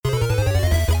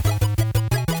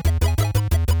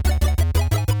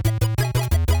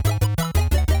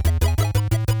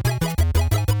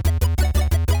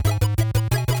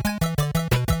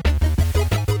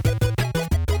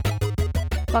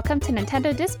Welcome to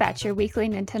Nintendo Dispatch, your weekly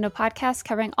Nintendo podcast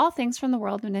covering all things from the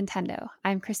world of Nintendo.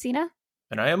 I'm Christina.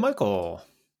 And I am Michael.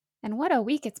 And what a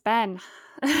week it's been.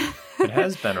 It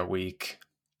has been a week.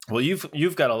 Well,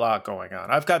 you've got a lot going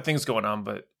on. I've got things going on,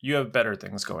 but you have better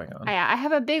things going on. I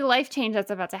have a big life change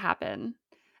that's about to happen.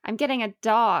 I'm getting a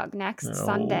dog next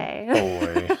Sunday.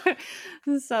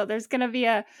 Boy. So there's going to be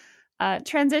a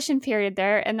transition period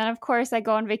there. And then, of course, I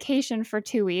go on vacation for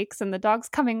 2 weeks and the dog's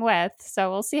coming with. So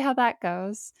we'll see how that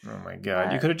goes. Oh, my God.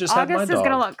 But you could have just had my dog. August is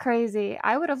going to look crazy.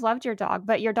 I would have loved your dog,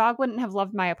 but your dog wouldn't have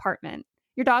loved my apartment.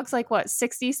 Your dog's like, what,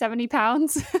 60, 70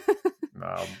 pounds?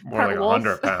 More like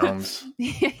 100 pounds.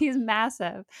 He's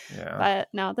massive. Yeah. But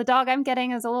no, the dog I'm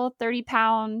getting is a little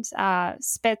 30-pound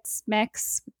Spitz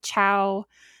mix, Chow.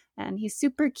 And he's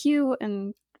super cute.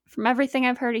 And from everything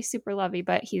I've heard, he's super lovey.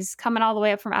 But he's coming all the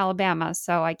way up from Alabama,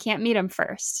 so I can't meet him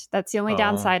first. That's the only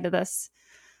downside to this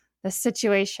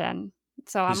situation.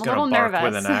 So I'm a little nervous.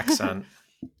 With an accent.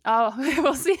 Oh,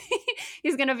 we'll see.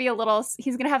 He's going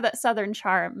to have that Southern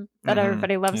charm that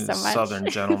everybody loves so much. Southern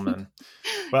gentleman.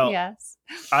 Well, yes.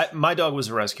 My dog was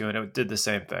a rescue and it did the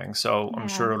same thing. So I'm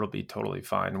sure it'll be totally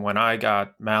fine. When I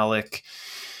got Malik,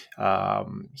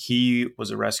 he was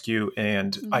a rescue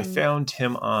and I found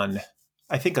him on,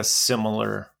 I think, a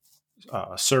similar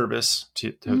service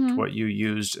to what you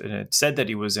used. And it said that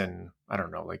he was in, I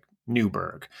don't know, like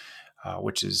Newburgh,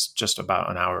 which is just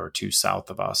about an hour or two south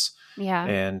of us. Yeah.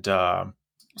 And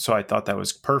so I thought that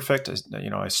was perfect. As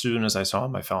soon as I saw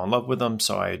him, I fell in love with him.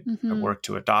 So I worked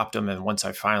to adopt him. And once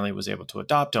I finally was able to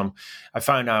adopt him, I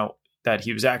found out that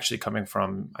he was actually coming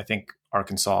from, I think,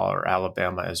 Arkansas or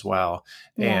Alabama as well.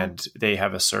 Yeah. And they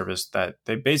have a service that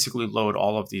they basically load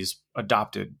all of these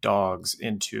adopted dogs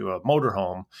into a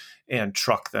motorhome and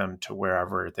truck them to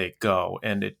wherever they go.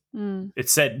 And it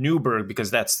said Newburgh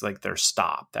because that's like their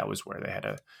stop. That was where they had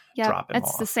to drop him off.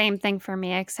 It's the same thing for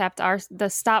me, except the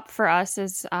stop for us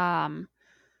is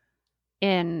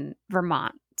in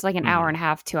Vermont. It's like an hour and a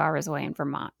half, 2 hours away in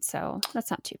Vermont. So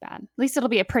that's not too bad. At least it'll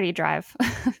be a pretty drive.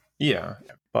 Yeah.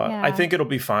 But I think it'll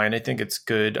be fine. I think it's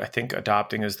good. I think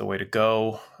adopting is the way to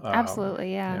go.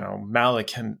 Absolutely, yeah.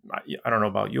 Malik, I don't know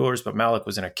about yours, but Malik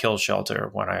was in a kill shelter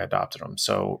when I adopted him.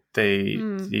 So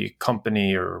the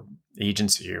company or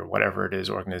agency or whatever it is,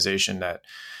 organization that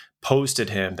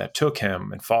posted him, that took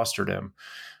him and fostered him,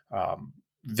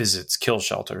 visits kill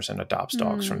shelters and adopts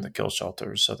dogs from the kill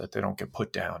shelters so that they don't get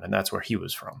put down. And that's where he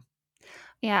was from.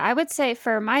 Yeah, I would say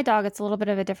for my dog, it's a little bit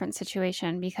of a different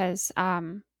situation because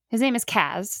his name is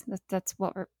Kaz. That's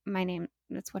what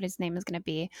his name is going to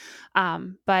be.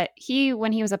 But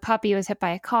when he was a puppy, was hit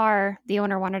by a car. The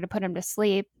owner wanted to put him to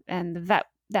sleep, and the vet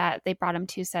that they brought him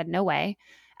to said no way.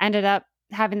 Ended up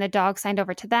having the dog signed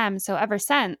over to them. So ever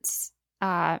since,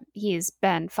 he's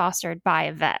been fostered by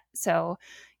a vet. So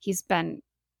he's been,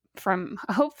 from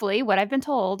hopefully what I've been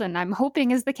told, and I'm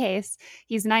hoping is the case,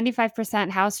 he's 95%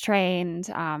 house trained.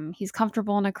 He's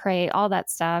comfortable in a crate, all that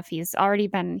stuff. He's already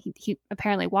been, he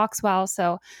apparently walks well.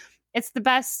 So it's the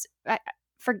best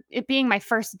for it being my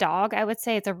first dog. I would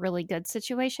say it's a really good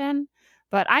situation,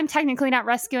 but I'm technically not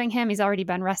rescuing him. He's already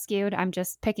been rescued. I'm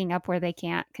just picking up where they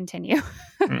can't continue.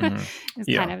 Kind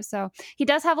of, so he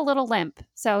does have a little limp.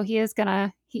 So he's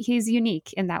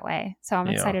unique in that way. So I'm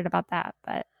excited about that,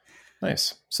 but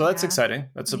nice. So that's exciting.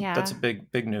 That's a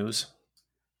big news.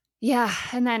 Yeah.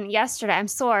 And then yesterday I'm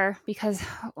sore because,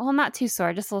 well, not too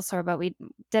sore, just a little sore, but we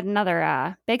did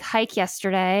another big hike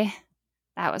yesterday.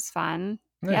 That was fun.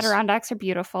 Nice. The Adirondacks are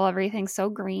beautiful. Everything's so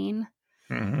green.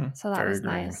 So that was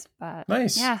green. Nice. But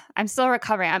nice. Yeah, I'm still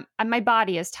recovering. My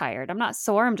body is tired. I'm not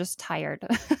sore. I'm just tired.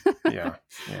 Yeah.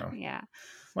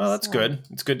 Well, that's So good.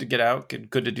 It's good to get out,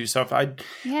 good to do stuff. I've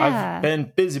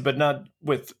been busy, but not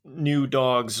with new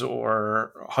dogs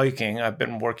or hiking. I've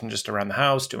been working just around the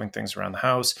house, doing things around the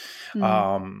house.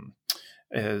 I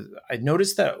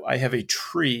noticed that I have a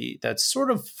tree that's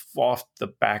sort of off the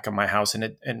back of my house.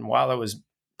 And while I was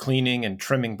cleaning and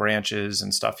trimming branches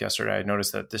and stuff yesterday, I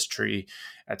noticed that this tree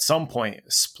at some point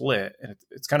split. And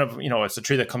it's kind of, it's a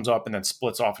tree that comes up and then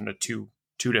splits off into two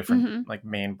different like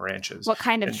main branches. What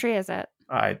kind of tree is it?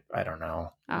 I don't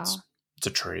know. Oh. It's a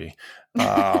tree.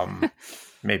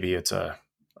 Maybe it's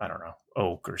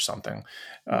oak or something.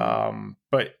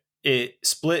 But it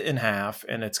split in half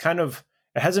and it's kind of,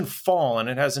 it hasn't fallen,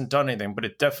 it hasn't done anything, but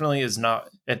it definitely is not,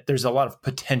 there's a lot of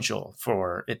potential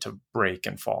for it to break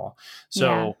and fall.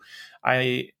 So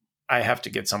I have to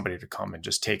get somebody to come and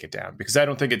just take it down because I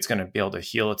don't think it's going to be able to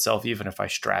heal itself, even if I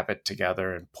strap it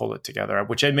together and pull it together,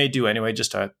 which I may do anyway,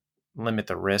 just to limit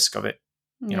the risk of it,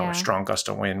 a strong gust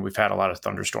of wind. We've had a lot of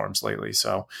thunderstorms lately.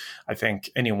 So I think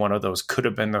any one of those could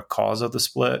have been the cause of the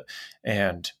split.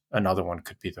 And another one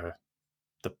could be the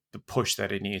push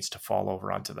that it needs to fall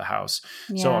over onto the house.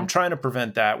 Yeah. So I'm trying to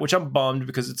prevent that, which I'm bummed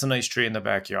because it's a nice tree in the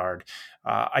backyard.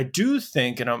 I do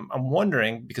think, and I'm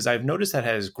wondering, because I've noticed that it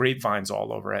has grapevines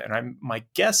all over it, and my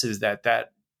guess is that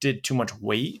did too much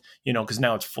weight, because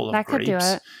now it's full of That grapes. could do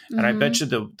it. And I bet you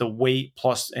the weight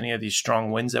plus any of these strong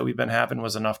winds that we've been having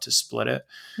was enough to split it.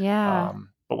 Yeah.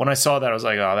 But when I saw that, I was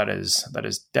like, oh, that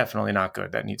is definitely not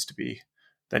good. That needs to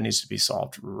be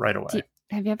solved right away.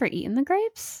 Have you ever eaten the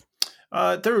grapes?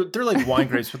 They're like wine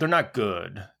grapes, but they're not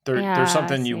good. They're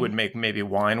something you would make maybe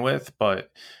wine with, but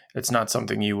it's not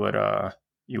something you would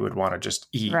want to just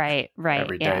eat right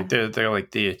every day. Yeah. They're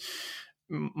like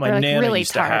my like nana really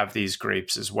used tart. to have these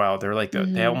grapes as well. They're like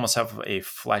they almost have a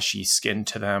fleshy skin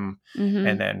to them,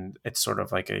 and then it's sort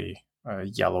of like a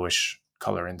yellowish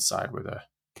color inside with a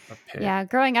pit. Yeah,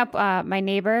 growing up, my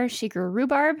neighbor, she grew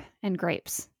rhubarb and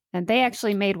grapes, and they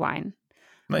actually made wine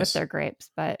with their grapes.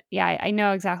 But yeah, I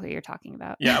know exactly what you're talking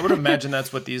about. Yeah, I would imagine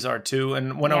that's what these are too.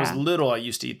 And when I was little, I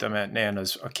used to eat them at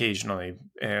Nana's occasionally,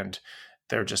 and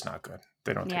they're just not good.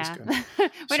 They don't taste good.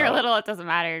 When you're little, it doesn't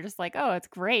matter. You're just like, oh, it's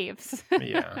grapes.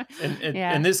 Yeah. And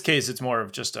in this case, it's more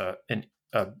of just a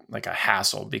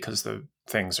hassle because the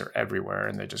things are everywhere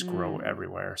and they just grow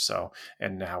everywhere. So,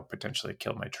 and now potentially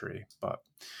kill my tree, but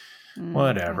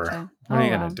whatever. Gotcha. What are you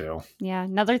going to do? Yeah.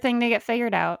 Another thing to get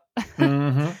figured out.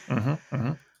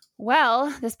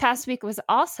 Well, this past week was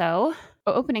also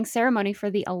opening ceremony for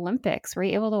the Olympics. Were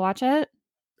you able to watch it?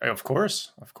 Of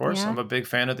course. Yeah. I'm a big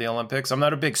fan of the Olympics. I'm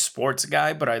not a big sports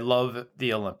guy, but I love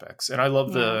the Olympics, and I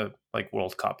love the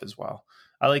World Cup as well.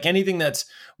 I like anything that's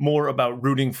more about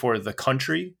rooting for the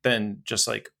country than just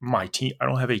like my team. I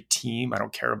don't have a team. I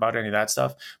don't care about any of that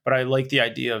stuff, but I like the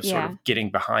idea of sort of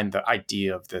getting behind the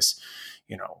idea of this,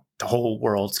 the whole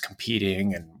world's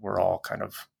competing and we're all kind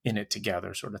of in it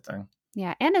together sort of thing.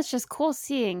 Yeah. And it's just cool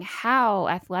seeing how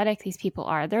athletic these people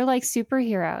are. They're like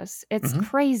superheroes. It's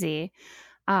crazy.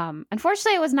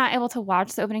 Unfortunately, I was not able to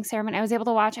watch the opening ceremony. I was able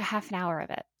to watch a half an hour of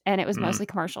it, and it was mostly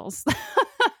commercials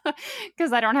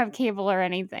because I don't have cable or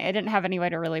anything. I didn't have any way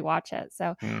to really watch it.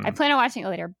 So I plan on watching it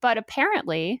later. But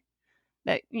apparently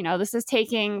that, this is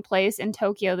taking place in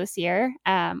Tokyo this year.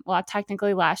 Well,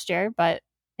 technically last year, but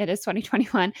it is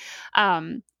 2021.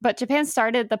 But Japan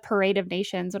started the Parade of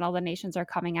Nations when all the nations are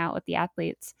coming out with the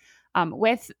athletes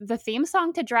with the theme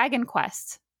song to Dragon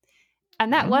Quest.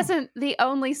 And that wasn't the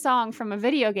only song from a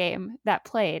video game that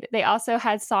played. They also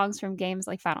had songs from games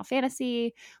like Final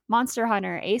Fantasy, Monster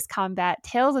Hunter, Ace Combat,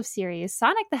 Tales of Series,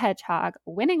 Sonic the Hedgehog,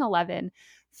 Winning 11,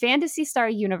 Phantasy Star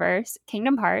Universe,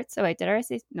 Kingdom Hearts. Oh, wait, did I already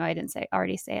say? No, I didn't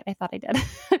already say it. I thought I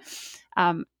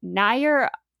did. Nier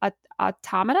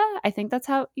Automata. I think that's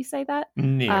how you say that.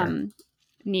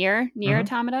 Nier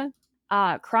Automata.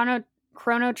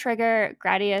 Chrono Trigger,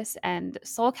 Gradius, and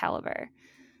Soul Calibur.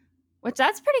 Which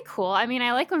that's pretty cool. I mean,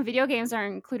 I like when video games are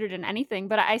included in anything,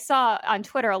 but I saw on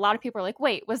Twitter a lot of people are like,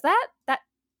 wait, was that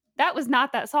was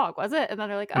not that song, was it? And then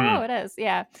they're like, oh, it is.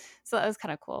 Yeah. So that was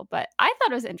kind of cool. But I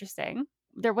thought it was interesting.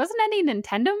 There wasn't any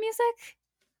Nintendo music.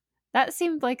 That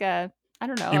seemed like I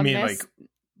don't know. You mean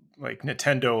like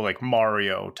Nintendo, like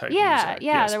Mario type music? Yeah.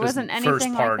 Yes, there wasn't anything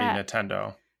first party like that.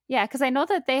 Nintendo. Yeah, because I know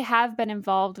that they have been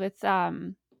involved with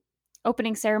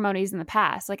opening ceremonies in the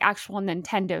past, like actual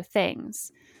Nintendo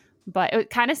things. But it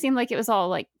kind of seemed like it was all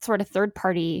like sort of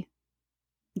third-party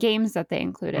games that they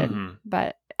included.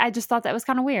 But I just thought that was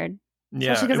kind of weird.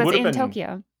 Yeah, especially because it's in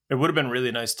Tokyo. It would have been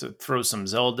really nice to throw some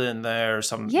Zelda in there or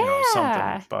something.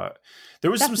 But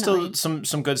there was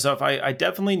some good stuff. I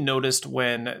definitely noticed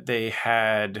when they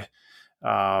had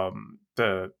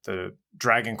the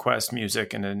Dragon Quest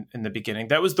music in the beginning.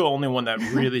 That was the only one that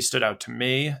really stood out to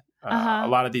me. A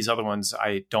lot of these other ones,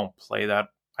 I don't play that.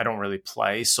 I don't really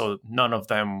play, so none of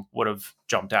them would have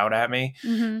jumped out at me.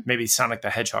 Maybe Sonic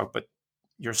the Hedgehog, but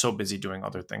you're so busy doing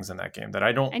other things in that game that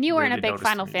I don't. And you weren't really a big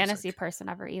Final Fantasy person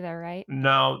ever either, right?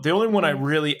 No, the only one I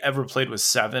really ever played was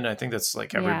 7. I think that's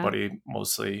like everybody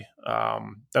mostly.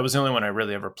 That was the only one I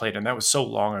really ever played, and that was so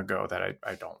long ago that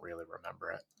I don't really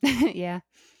remember it. Yeah.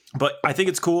 But I think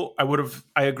it's cool.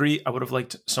 I agree. I would have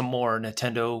liked some more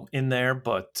Nintendo in there,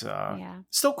 but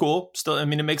still cool. Still, I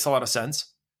mean, it makes a lot of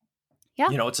sense. Yeah.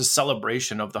 It's a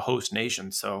celebration of the host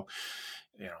nation. So,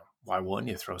 why wouldn't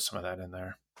you throw some of that in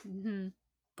there?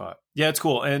 But yeah, it's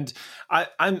cool. And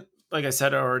I'm, like I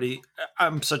said already,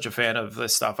 I'm such a fan of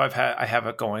this stuff. I have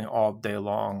it going all day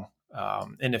long.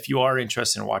 And if you are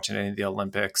interested in watching any of the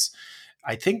Olympics,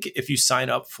 I think if you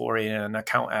sign up for an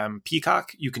account on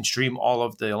Peacock, you can stream all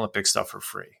of the Olympic stuff for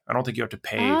free. I don't think you have to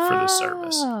pay for the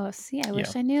service. Oh, see, I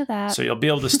wish I knew that. So you'll be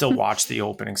able to still watch the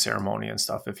opening ceremony and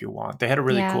stuff if you want. They had a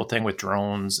really cool thing with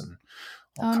drones and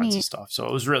all Oh, kinds of neat. stuff. So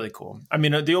it was really cool. I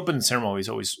mean, the opening ceremony is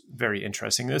always very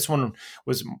interesting. This one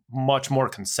was much more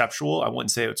conceptual. I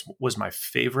wouldn't say it was my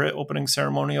favorite opening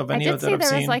ceremony of I any did of see that I've there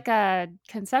was seen. like a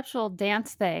conceptual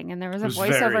dance thing and there was It a was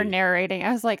voiceover narrating.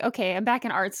 I was like, okay, I'm back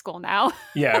in art school now.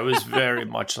 Yeah, it was very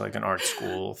much like an art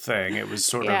school thing. It was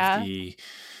sort of the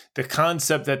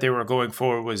concept that they were going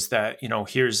for was that,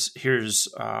 here's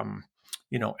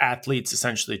athletes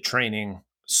essentially training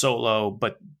solo,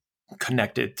 but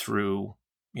connected through,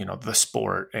 the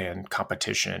sport and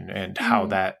competition, and how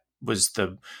that was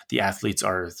the athletes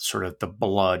are sort of the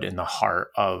blood and the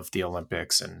heart of the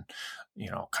Olympics, and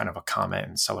kind of a comment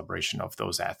and celebration of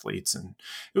those athletes. And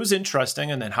it was interesting.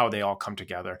 And then how they all come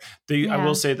together. I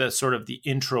will say that sort of the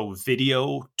intro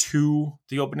video to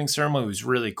the opening ceremony was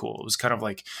really cool. It was kind of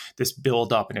like this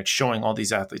build up, and it's showing all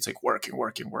these athletes like working.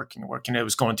 It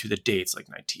was going through the dates like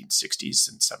 1960s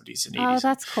and 70s and 80s. Oh,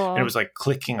 that's cool. And it was like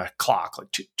clicking a clock, like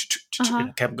and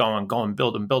it kept going,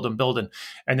 building.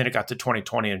 And then it got to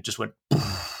 2020 and it just went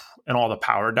and all the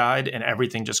power died and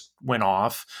everything just went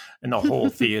off in the whole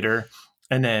theater.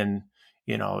 And then,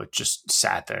 it just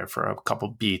sat there for a couple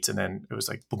beats, and then it was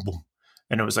like boom, boom.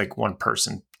 And it was like one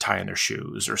person tying their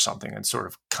shoes or something and sort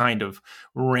of kind of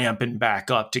ramping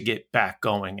back up to get back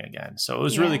going again. So it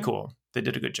was really cool. They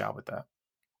did a good job with that.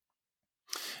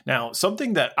 Now,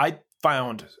 something that I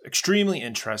found extremely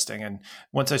interesting, and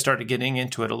once I started getting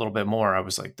into it a little bit more, I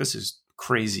was like, this is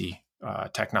crazy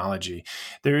technology.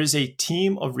 There is a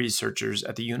team of researchers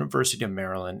at the University of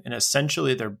Maryland, and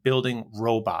essentially they're building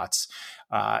robots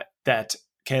that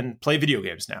can play video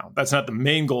games now. That's not the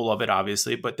main goal of it,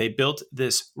 obviously, but they built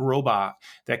this robot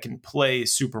that can play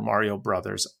Super Mario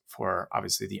Brothers for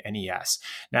obviously the NES.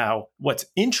 Now, what's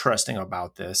interesting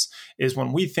about this is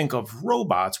when we think of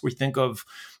robots, we think of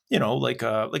like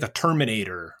a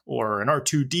Terminator or an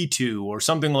R2-D2 or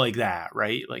something like that,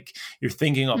 right? Like you're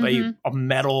thinking of a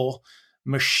metal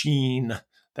machine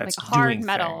that's like hard doing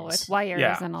metal things with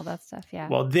wires and all that stuff. Yeah.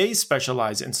 Well, they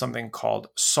specialize in something called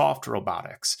soft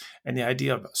robotics. And the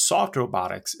idea of soft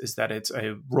robotics is that it's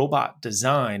a robot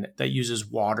design that uses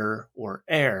water or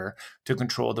air to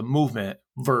control the movement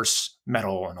versus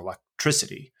metal and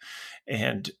electricity.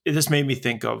 And this made me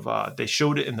think of, they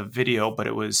showed it in the video, but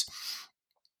it was,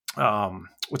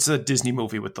 what's the Disney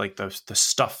movie with like the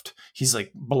stuffed, he's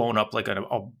like blown up like a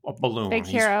balloon. Big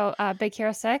Hero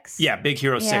 6. Yeah. Big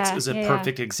Hero 6 is a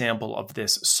perfect example of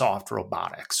this soft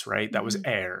robotics, right? That was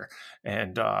air.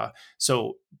 And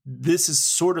so this is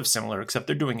sort of similar, except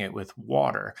they're doing it with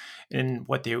water. And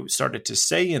what they started to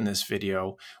say in this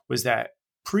video was that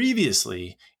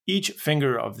previously, each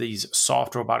finger of these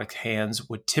soft robotic hands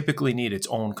would typically need its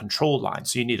own control line.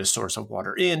 So you need a source of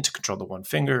water in to control the one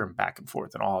finger and back and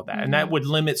forth and all of that. And that would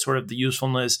limit sort of the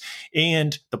usefulness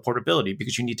and the portability,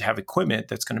 because you need to have equipment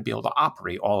that's going to be able to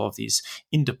operate all of these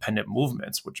independent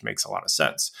movements, which makes a lot of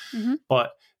sense.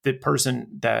 But the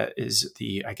person that is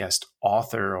the, I guess,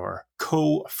 author or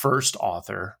co-first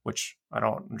author, which I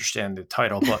don't understand the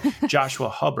title, but Joshua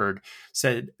Hubbard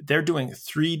said they're doing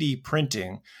 3D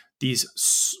printing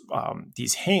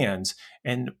these hands,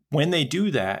 and when they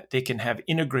do that, they can have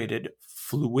integrated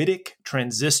fluidic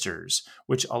transistors,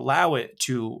 which allow it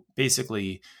to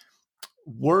basically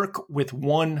work with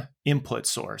one input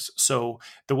source. So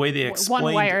the way they explained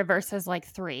one wire versus like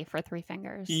 3 for 3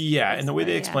 fingers. Yeah, and the way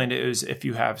they explained it is if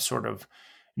you have sort of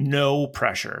no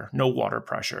pressure, no water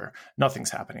pressure,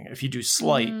 nothing's happening. If you do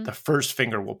slight, the first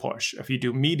finger will push. If you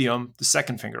do medium, the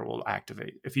second finger will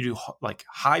activate. If you do like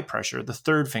high pressure, the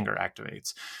third finger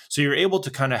activates. So you're able to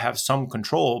kind of have some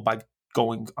control by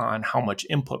going on how much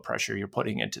input pressure you're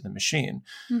putting into the machine.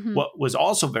 What was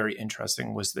also very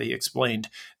interesting was they explained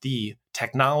the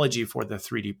technology for the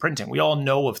 3D printing. We all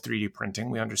know of 3D printing.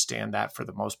 We understand that for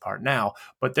the most part now,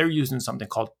 but they're using something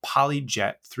called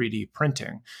PolyJet 3D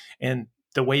printing. And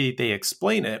the way they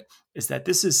explain it is that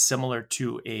this is similar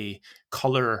to a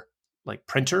color like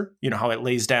printer, how it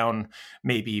lays down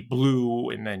maybe blue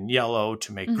and then yellow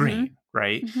to make green,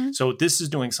 right? So this is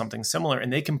doing something similar,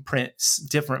 and they can print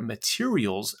different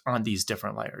materials on these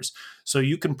different layers. So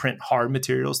you can print hard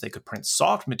materials, they could print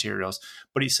soft materials,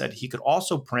 but he said he could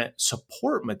also print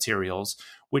support materials,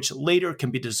 which later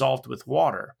can be dissolved with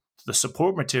water. The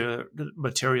support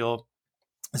material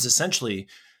is essentially,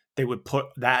 they would put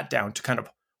that down to kind of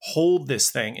hold this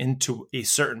thing into a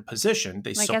certain position.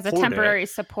 They like support as a temporary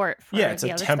support. For it's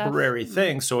a temporary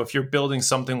thing. So if you're building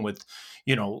something with,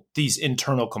 these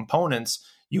internal components,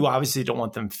 you obviously don't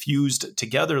want them fused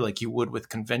together like you would with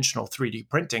conventional 3D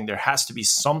printing. There has to be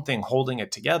something holding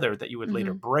it together that you would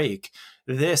later break.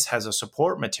 This has a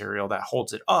support material that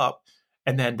holds it up,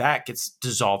 and then that gets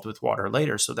dissolved with water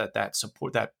later, so that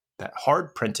that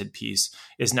hard printed piece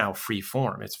is now free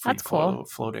form. It's free That's cool.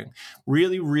 floating.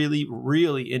 Really, really,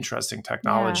 really interesting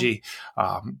technology.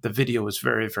 The video was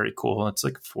very, very cool. It's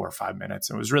like 4 or 5 minutes.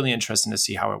 It was really interesting to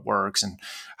see how it works and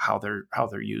how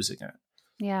they're using it.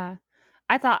 Yeah.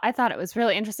 I thought it was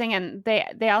really interesting. And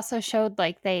they also showed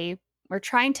like they were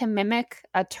trying to mimic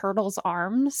a turtle's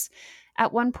arms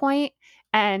at one point,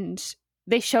 and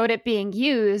they showed it being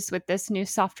used with this new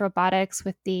soft robotics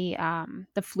with the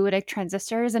fluidic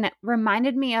transistors, and it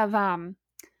reminded me of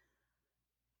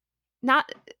not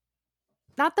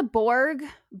the Borg,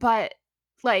 but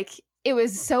like it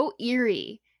was so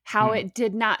eerie how it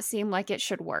did not seem like it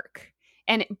should work.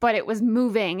 But it was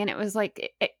moving, and it was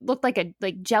like it looked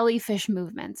like jellyfish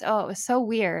movements. Oh, it was so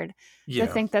weird to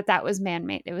think that was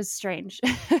man-made. It was strange.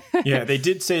 Yeah, they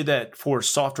did say that for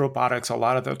soft robotics, a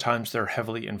lot of the times they're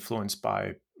heavily influenced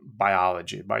by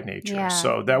biology, by nature. Yeah.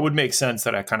 So that would make sense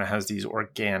that it kind of has these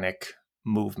organic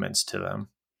movements to them.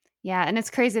 Yeah, and it's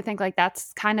crazy to think like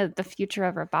that's kind of the future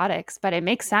of robotics, but it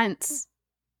makes sense.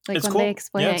 Like It's when cool. they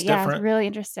explain Yeah, it, it's yeah, different. it's really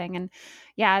interesting. And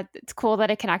yeah, it's cool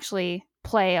that it can actually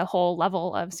play a whole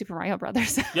level of Super Mario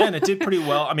Brothers. Yeah, and it did pretty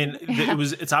well. I mean,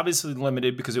 it's obviously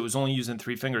limited because it was only using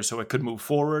 3 fingers, so it could move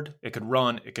forward, it could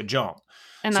run, it could jump.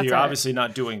 And so that's you're obviously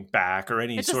not doing back or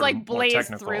any it's sort just like of more blaze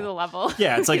technical. through the level.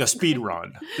 Yeah, it's like a speed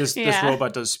run. This Yeah.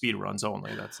 robot does speed runs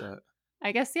only. That's it.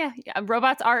 I guess yeah.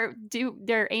 Robots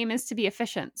their aim is to be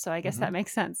efficient, so I guess that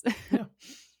makes sense.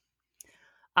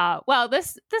 Yeah. Well,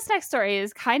 this next story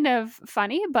is kind of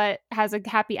funny, but has a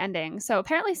happy ending. So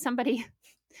apparently somebody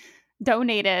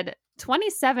donated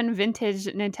 27 vintage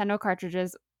Nintendo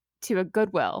cartridges to a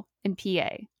Goodwill in PA.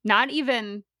 Not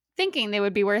even thinking they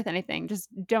would be worth anything, just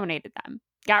donated them.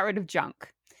 Got rid of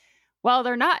junk. Well,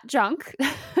 they're not junk.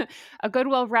 A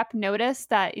Goodwill rep noticed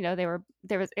that,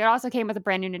 it also came with a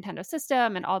brand new Nintendo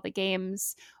system, and all the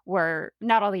games were,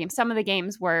 not all the games, some of the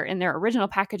games were in their original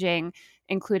packaging,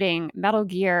 including Metal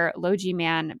Gear, Logi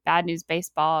Man, Bad News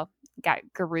Baseball,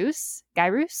 Gyruss,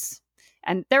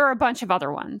 and there were a bunch of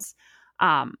other ones.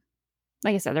 Like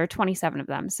I said, there are 27 of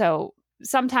them. So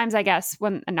sometimes I guess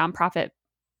when a nonprofit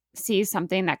sees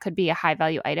something that could be a high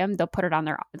value item, they'll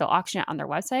auction it on their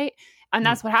website. And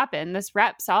that's what happened. This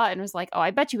rep saw it and was like, oh,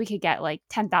 I bet you we could get like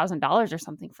 $10,000 or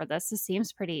something for this. This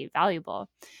seems pretty valuable.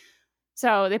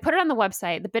 So they put it on the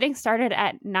website. The bidding started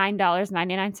at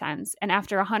 $9.99. And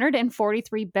after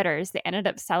 143 bidders, they ended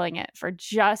up selling it for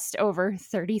just over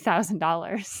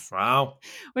 $30,000. Wow.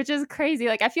 Which is crazy.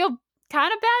 Like, I feel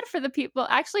kind of bad for the people.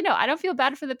 Actually, no, I don't feel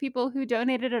bad for the people who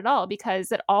donated at all,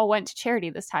 because it all went to charity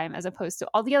this time, as opposed to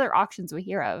all the other auctions we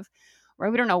hear of, where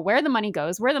we don't know where the money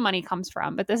goes, where the money comes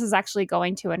from, but this is actually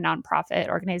going to a nonprofit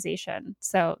organization.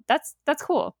 So that's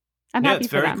cool. I'm happy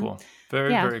for them. It's very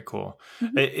cool. Very cool.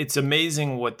 Mm-hmm. It's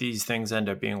amazing what these things end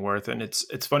up being worth. And it's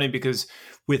funny because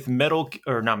with with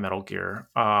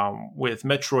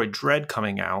Metroid Dread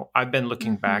coming out, I've been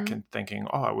looking back and thinking,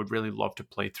 oh, I would really love to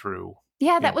play through.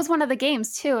 Yeah, that was one of the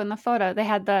games too. In the photo, they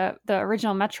had the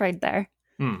original Metroid there.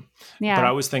 Yeah, but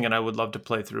I was thinking I would love to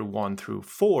play through 1 through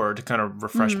 4 to kind of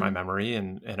refresh my memory,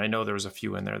 and I know there was a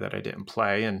few in there that I didn't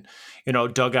play, and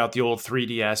dug out the old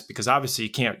 3DS, because obviously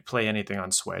you can't play anything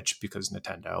on Switch because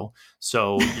Nintendo,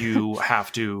 so you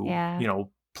have to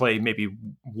play maybe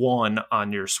 1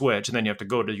 on your Switch, and then you have to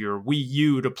go to your Wii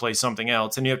U to play something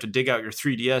else, and you have to dig out your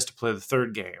 3DS to play the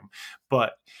third game.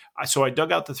 But so I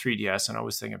dug out the 3DS, and I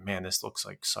was thinking, man, this looks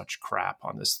like such crap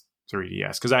on this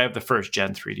 3DS, because I have the first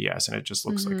gen 3DS and it just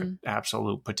looks like an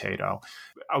absolute potato.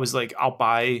 I was like, I'll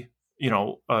buy,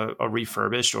 a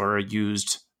refurbished or a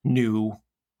used new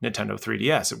Nintendo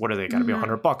 3DS. What are they? Got to be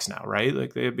 $100 now, right?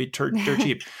 Like they'd be dirt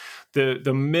cheap.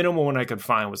 The minimum one I could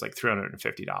find was like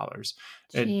 $350.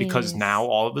 And because now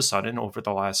all of a sudden, over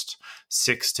the last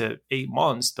 6 to 8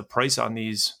 months, the price on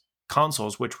these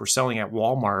consoles, which were selling at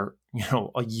Walmart,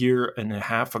 a year and a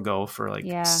half ago for like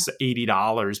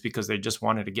 $80 because they just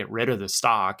wanted to get rid of the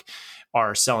stock,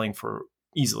 are selling for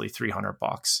easily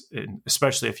 $300, and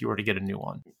especially if you were to get a new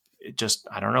one. It just,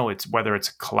 I don't know, it's whether it's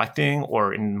collecting,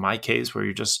 or in my case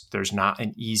where there's not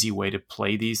an easy way to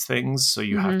play these things, so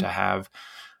you have to have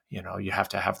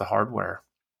the hardware.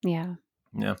 Yeah,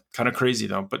 kind of crazy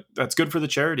though, but that's good for the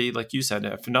charity, like you said.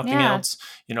 If nothing else,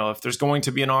 if there's going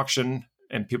to be an auction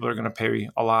and people are going to pay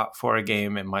a lot for a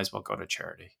game, it might as well go to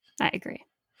charity. I agree.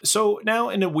 So now,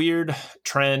 in a weird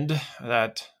trend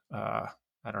that I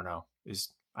don't know is.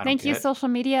 Thank you, social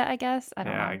media, I guess. I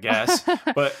don't know. I guess.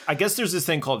 But I guess there's this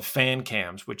thing called fan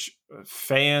cams, which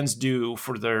fans do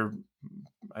for their,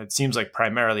 it seems like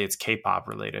primarily it's K-pop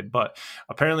related, but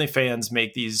apparently fans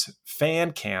make these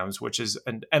fan cams, which is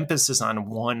an emphasis on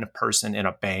one person in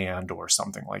a band or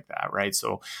something like that, right?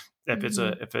 So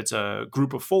If it's a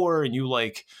group of 4 and you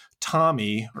like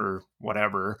Tommy or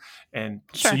whatever, and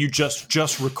Sure. so you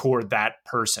just record that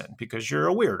person because you're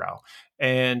a weirdo,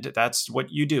 and that's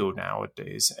what you do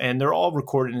nowadays. And they're all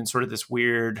recorded in sort of this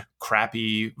weird,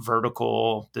 crappy,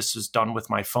 vertical, this is done with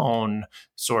my phone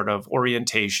sort of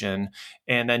orientation,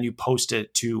 and then you post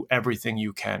it to everything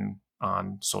you can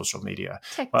on social media.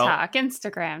 TikTok,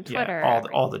 Instagram, Twitter.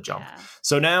 All the junk. Yeah.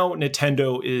 So now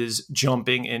Nintendo is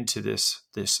jumping into this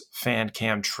fan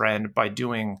cam trend by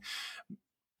doing,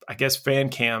 I guess, fan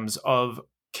cams of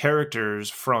characters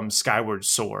from Skyward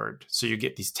Sword. So you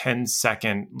get these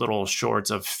 10-second little shorts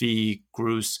of Fi,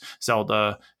 Groose,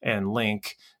 Zelda, and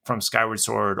Link from Skyward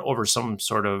Sword over some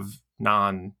sort of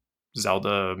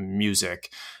non-Zelda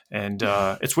music. And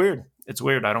it's weird. It's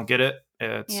weird. I don't get it.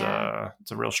 It's a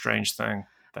real strange thing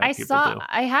that people do.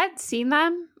 I had seen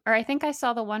them, or I think I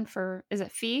saw the one for, is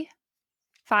it Fi?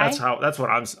 That's what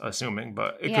I'm assuming,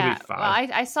 but it could be Fi. Well,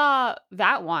 I saw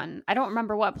that one. I don't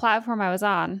remember what platform I was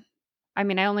on. I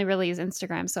mean, I only really use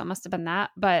Instagram, so it must have been that,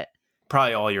 but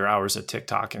probably all your hours of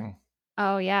TikToking.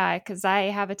 Oh yeah, because I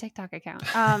have a TikTok account.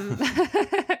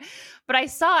 But I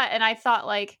saw it and I thought,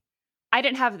 like, I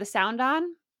didn't have the sound on.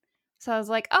 So I was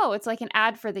like, oh, it's like an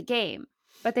ad for the game.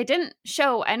 But they didn't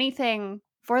show anything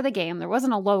for the game. There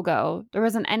wasn't a logo. There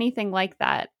wasn't anything like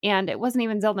that. And it wasn't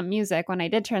even Zelda music when I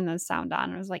did turn the sound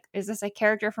on. I was like, is this a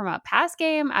character from a past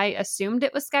game? I assumed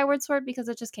it was Skyward Sword because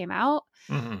it just came out.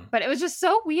 Mm-hmm. But it was just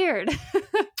so weird.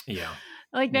 Yeah.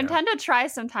 Like, Nintendo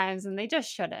tries sometimes and they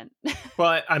just shouldn't.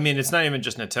 Well, I mean, it's not even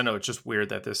just Nintendo. It's just weird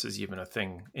that this is even a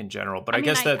thing in general. But I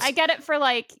guess that's... I get it for,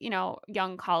 like, you know,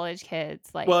 young college kids.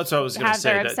 Like, well, that's what I was going to say.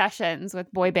 Have their obsessions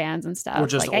with boy bands and stuff. We're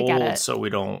just like, old, I get it. so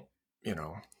we don't, you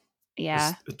know...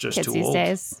 Yeah, it's just kids too these old.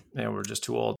 Days. Yeah, we're just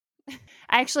too old.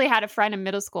 I actually had a friend in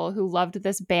middle school who loved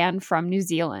this band from New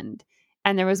Zealand.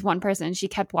 And there was one person, she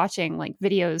kept watching, like,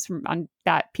 videos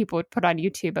that people would put on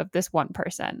YouTube of this one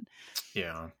person.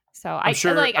 Yeah. So I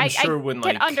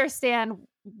can understand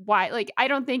why. Like, I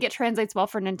don't think it translates well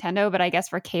for Nintendo, but I guess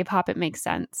for K-pop it makes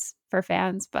sense for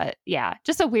fans. But yeah,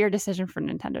 just a weird decision for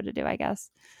Nintendo to do, I guess.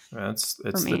 It's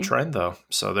the trend though,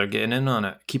 so they're getting in on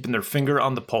it, keeping their finger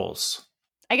on the pulse.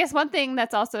 I guess one thing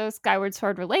that's also Skyward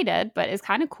Sword related, but is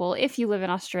kind of cool if you live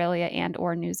in Australia and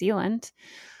or New Zealand.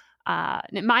 My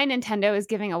Nintendo is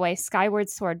giving away Skyward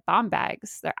Sword bomb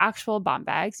bags. They're actual bomb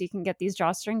bags. You can get these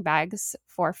drawstring bags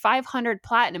for 500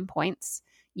 platinum points.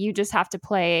 You just have to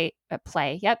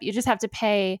Yep, you just have to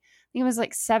pay. I think it was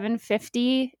like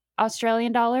 $750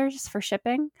 Australian dollars for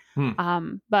shipping.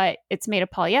 But it's made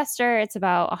of polyester. It's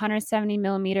about 170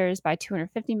 millimeters by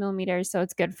 250 millimeters, so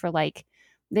it's good for, like,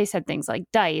 they said things like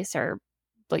dice or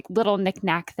like little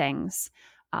knick-knack things,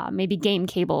 maybe game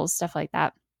cables, stuff like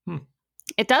that.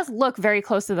 It does look very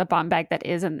close to the bomb bag that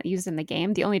is used in the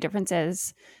game. The only difference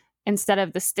is instead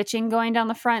of the stitching going down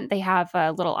the front, they have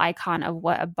a little icon of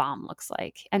what a bomb looks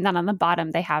like. And then on the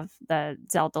bottom, they have the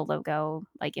Zelda logo,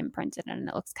 like, imprinted, and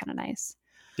it looks kind of nice.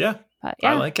 Yeah, but,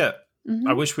 yeah. I like it. Mm-hmm.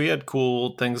 I wish we had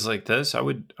cool things like this. I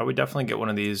would definitely get one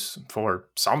of these for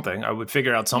something. I would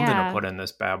figure out something to put in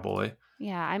this bad boy.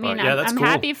 Yeah, I mean, I'm cool.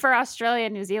 happy for Australia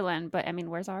and New Zealand, but I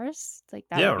mean, where's ours? It's like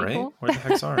that. Yeah, would be right. Cool. Where the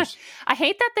heck's ours? I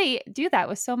hate that they do that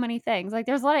with so many things. Like,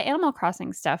 there's a lot of Animal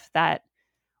Crossing stuff that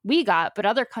we got, but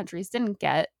other countries didn't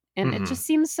get, and it just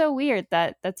seems so weird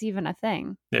that that's even a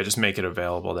thing. Yeah, just make it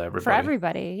available to everybody. For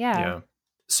everybody, yeah.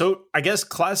 So I guess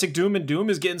Classic Doom and Doom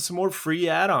is getting some more free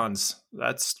add-ons.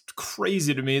 That's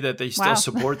crazy to me that they still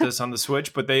support this on the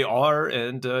Switch, but they are.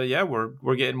 And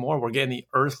we're getting more. We're getting the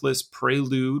Earthless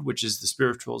Prelude, which is the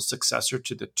spiritual successor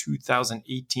to the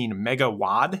 2018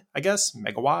 Megawad,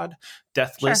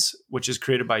 Deathless, which is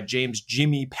created by James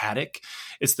Jimmy Paddock.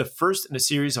 It's the first in a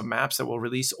series of maps that will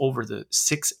release over the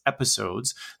 6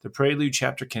 episodes. The Prelude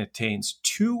chapter contains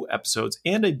 2 episodes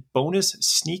and a bonus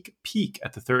sneak peek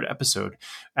at the 3rd episode,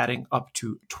 adding up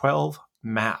to 12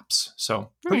 maps.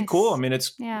 So pretty cool. I mean,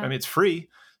 it's free.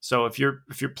 So if you're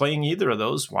playing either of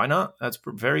those, why not? That's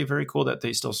very, very cool that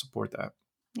they still support that.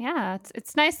 Yeah,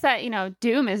 it's nice that, you know,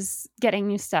 Doom is getting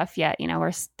new stuff, yet, you know,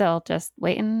 we're still just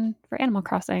waiting for Animal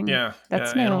Crossing. Yeah,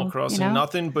 that's new. Animal Crossing, you know?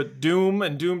 Nothing but Doom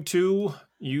and Doom 2.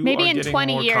 Maybe in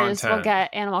 20 years we'll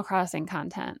get Animal Crossing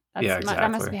content. Exactly. That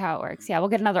must be how it works. Yeah, we'll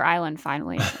get another island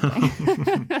finally.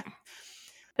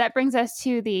 That brings us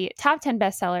to the top 10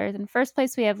 bestsellers. In first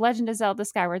place, we have Legend of Zelda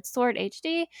Skyward Sword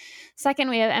HD. Second,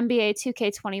 we have NBA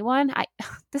 2K21.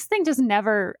 This thing just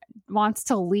never wants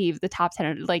to leave the top 10.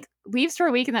 It, like, leaves for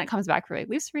a week and then it comes back for a week.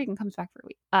 Leaves for a week and comes back for a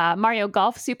week. Mario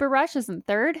Golf Super Rush is in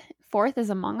third. Fourth is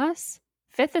Among Us.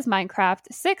 Fifth is Minecraft.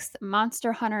 Sixth,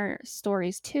 Monster Hunter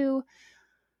Stories 2.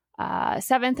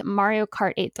 7th, Mario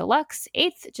Kart 8 Deluxe.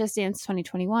 8th, Just Dance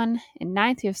 2021. And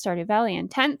 9th, you have Stardew Valley. And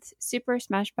 10th, Super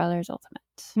Smash Bros.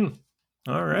 Ultimate.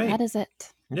 All right. That is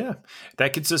it. Yeah,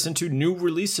 that gets us into new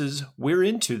releases we're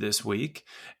into this week.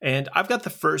 And I've got the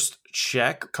first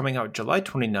check coming out July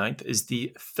 29th is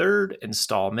the third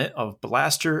installment of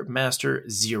Blaster Master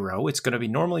Zero. It's going to be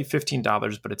normally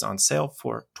 $15, but it's on sale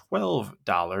for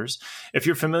 $12. If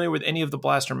you're familiar with any of the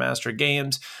Blaster Master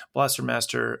games, Blaster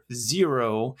Master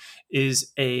Zero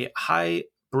is a hybrid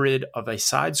of a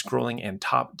side-scrolling and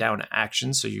top-down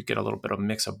action, so you get a little bit of a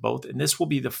mix of both. And this will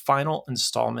be the final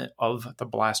installment of the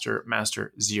Blaster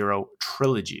Master Zero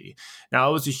trilogy. Now, I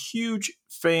was a huge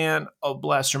fan of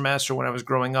Blaster Master when I was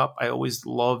growing up. I always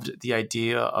loved the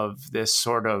idea of this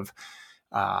sort of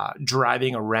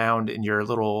driving around in your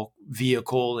little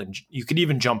vehicle, and you could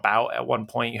even jump out. At one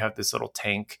point, you have this little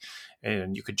tank,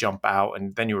 and you could jump out,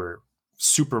 and then you were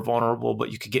super vulnerable,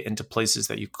 but you could get into places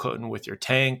that you couldn't with your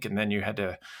tank. And then you had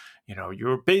to,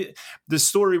 the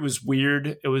story was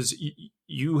weird. It was,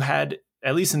 you had,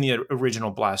 at least in the original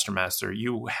Blaster Master,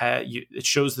 it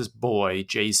shows this boy,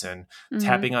 Jason,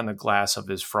 tapping on the glass of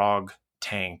his frog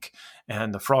tank,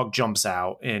 and the frog jumps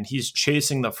out and he's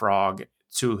chasing the frog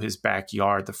to his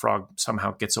backyard. The frog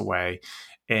somehow gets away,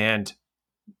 and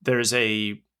there's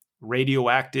a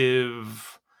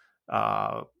radioactive,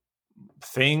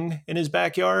 thing in his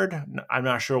backyard. I'm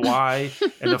not sure why.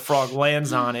 And the frog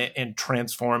lands on it and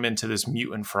transforms into this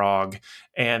mutant frog.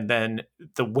 And then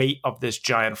the weight of this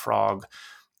giant frog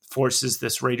forces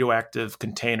this radioactive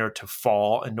container to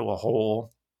fall into a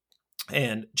hole.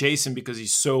 And Jason, because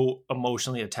he's so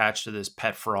emotionally attached to this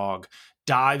pet frog,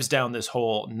 dives down this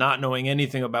hole, not knowing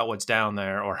anything about what's down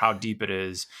there or how deep it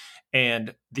is.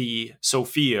 And the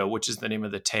Sophia, which is the name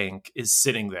of the tank, is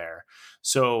sitting there.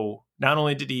 So not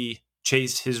only did he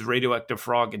chase his radioactive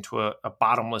frog into a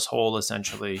bottomless hole,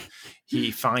 essentially,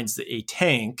 he finds a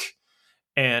tank,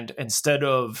 and instead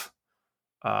of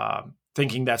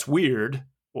thinking that's weird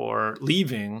or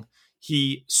leaving,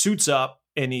 he suits up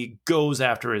and he goes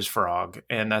after his frog,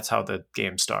 and that's how the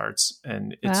game starts.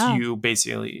 And it's you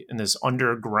basically in this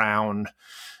underground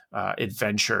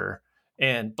adventure.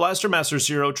 And Blaster Master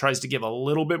Zero tries to give a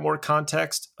little bit more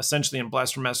context. Essentially, in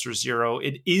Blaster Master Zero,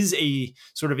 it is a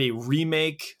sort of a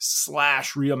remake /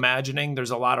 reimagining.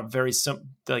 There's a lot of very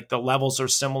like the levels are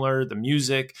similar, the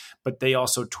music, but they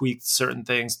also tweaked certain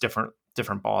things, different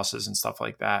bosses and stuff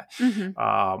like that.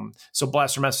 So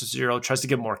Blaster Master Zero tries to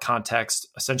give more context.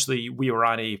 Essentially, we were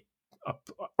on a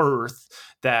Earth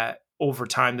that over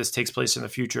time, this takes place in the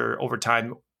future. Over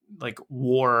time, like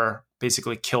war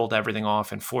basically killed everything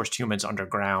off and forced humans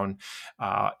underground.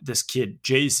 This kid,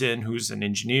 Jason, who's an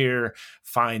engineer,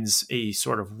 finds a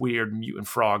sort of weird mutant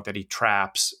frog that he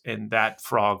traps, and that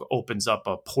frog opens up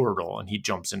a portal and he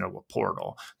jumps into a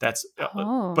portal. That's,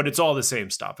 but it's all the same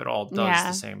stuff. It all does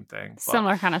the same thing.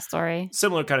 Similar kind of story.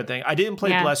 Similar kind of thing. I didn't play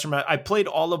Blaster Master. I played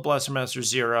all of Blaster Master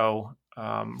Zero.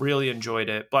 Really enjoyed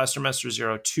it. Blaster Master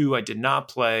Zero 2 I did not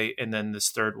play, and then this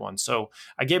third one. So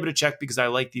I gave it a check because I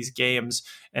like these games,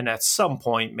 and at some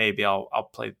point maybe I'll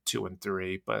play 2 and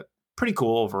 3, but pretty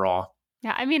cool overall.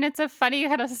 Yeah, I mean, it's a funny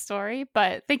kind of story,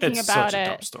 but thinking it's about such it, a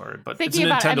dumb story, but it's a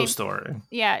Nintendo story.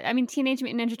 Yeah, I mean, Teenage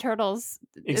Mutant Ninja Turtles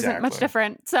isn't much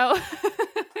different, so...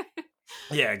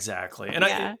 Yeah, exactly. And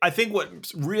I think what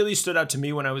really stood out to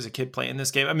me when I was a kid playing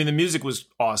this game, I mean, the music was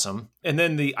awesome. And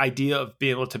then the idea of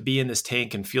being able to be in this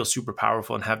tank and feel super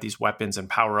powerful and have these weapons and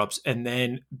power-ups. And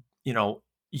then,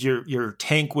 your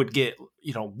tank would get,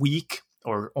 weak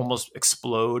or almost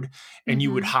explode, and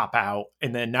you would hop out.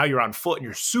 And then now you're on foot and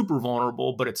you're super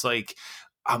vulnerable, but it's like,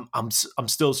 I'm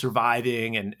still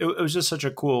surviving. And it was just such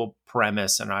a cool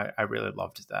premise. And I really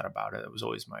loved that about it. It was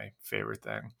always my favorite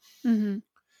thing. Mm-hmm.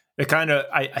 It kind of,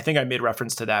 I think I made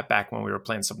reference to that back when we were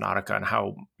playing Subnautica, and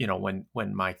how,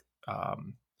 when my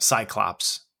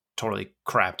Cyclops totally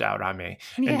crapped out on me,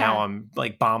 and now I'm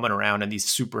like bombing around in these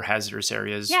super hazardous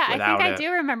areas. Yeah, I think I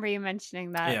do remember you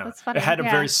mentioning that. Yeah. That's funny. It had a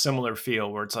very similar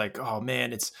feel where it's like, oh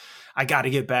man, I got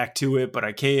to get back to it, but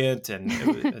I can't. And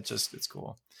it's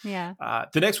cool. Yeah.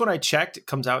 The next one I checked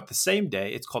comes out the same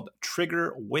day. It's called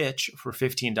Trigger Witch for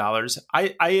 $15.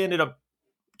 I ended up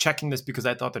checking this because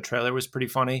I thought the trailer was pretty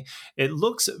funny. It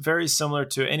looks very similar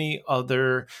to any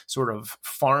other sort of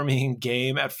farming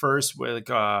game at first, where like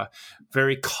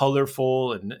very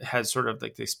colorful and has sort of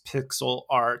like this pixel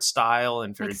art style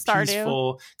and very like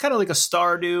peaceful, kind of like a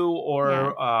Stardew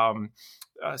or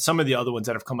some of the other ones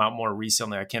that have come out more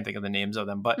recently. I can't think of the names of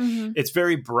them, but it's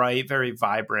very bright, very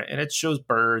vibrant, and it shows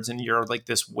birds, and you're like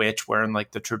this witch wearing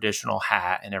like the traditional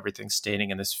hat and everything,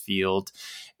 standing in this field.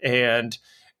 And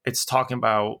it's talking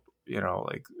about,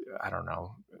 like, I don't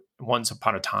know, once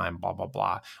upon a time, blah, blah,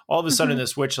 blah. All of a sudden,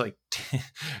 this witch like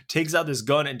takes out this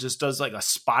gun and just does like a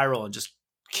spiral and just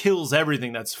kills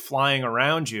everything that's flying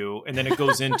around you. And then it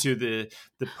goes into the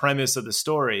premise of the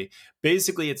story.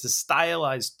 Basically, it's a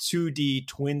stylized 2D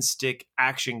twin stick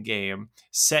action game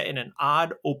set in an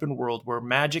odd open world where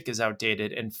magic is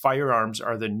outdated and firearms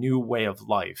are the new way of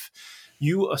life.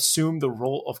 You assume the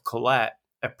role of Colette,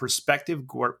 a prospective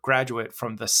graduate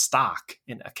from the Stock,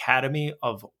 an Academy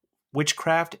of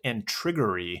Witchcraft and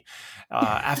Trickery.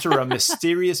 After a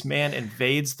mysterious man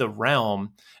invades the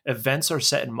realm, events are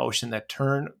set in motion that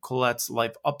turn Colette's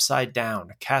life upside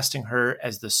down, casting her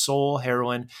as the sole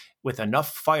heroine with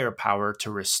enough firepower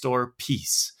to restore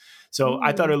peace. So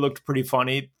I thought it looked pretty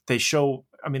funny. They show,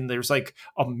 I mean, there's like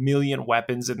a million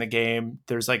weapons in the game.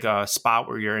 There's like a spot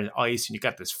where you're in ice and you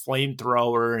got this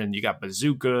flamethrower and you got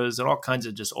bazookas and all kinds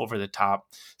of just over the top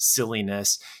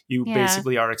silliness. You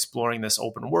basically are exploring this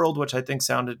open world, which I think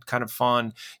sounded kind of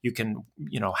fun. You can,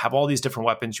 have all these different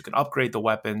weapons. You can upgrade the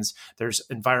weapons. There's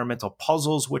environmental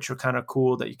puzzles, which are kind of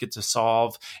cool that you get to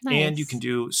solve. Nice. And you can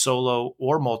do solo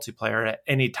or multiplayer at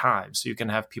any time. So you can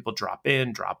have people drop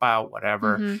in, drop out,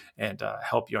 whatever, and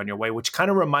help you on your way, which kind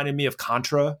of reminded me of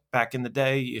Contra back in the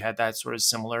day. You had that sort of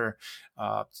similar,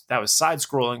 that was side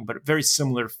scrolling, but very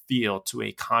similar feel to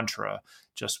a Contra,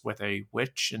 just with a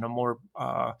witch in a more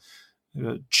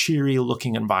cheery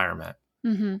looking environment.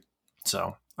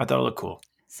 So I thought it looked cool.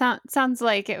 Sounds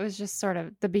like it was just sort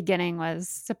of the beginning was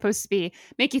supposed to be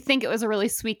make you think it was a really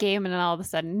sweet game, and then all of a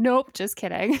sudden, nope, just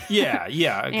kidding. Yeah,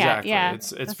 exactly. Yeah,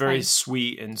 it's very nice.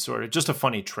 Sweet and sort of just a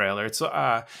funny trailer. It's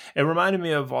it reminded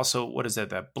me of also, what is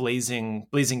it, that Blazing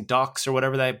Ducks or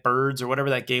whatever, that Birds or whatever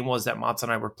that game was that Mats and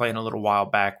I were playing a little while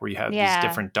back, where you have these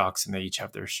different ducks and they each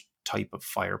have their type of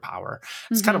firepower.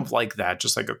 It's kind of like that,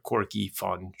 just like a quirky,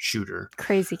 fun shooter.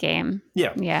 Crazy game.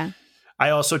 Yeah. I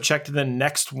also checked the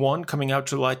next one coming out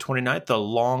July 29th, The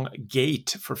Long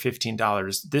Gate, for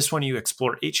 $15. This one, you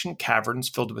explore ancient caverns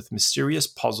filled with mysterious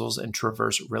puzzles and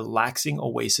traverse relaxing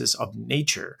oases of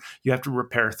nature. You have to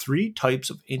repair 3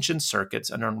 types of ancient circuits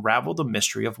and unravel the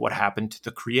mystery of what happened to the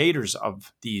creators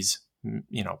of these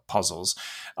puzzles.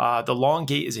 The Long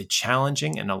Gate is a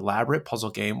challenging and elaborate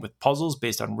puzzle game with puzzles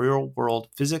based on real world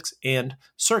physics and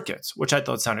circuits, which I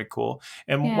thought sounded cool.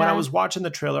 And when I was watching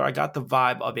the trailer, I got the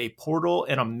vibe of a Portal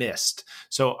and a Myst.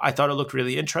 So I thought it looked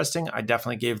really interesting. I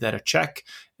definitely gave that a check,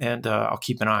 and I'll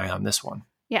keep an eye on this one.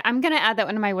 Yeah, I'm going to add that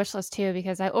one to my wish list too,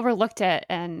 because I overlooked it,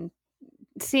 and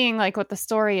seeing like what the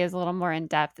story is a little more in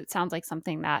depth, it sounds like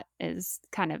something that is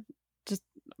kind of just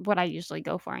what I usually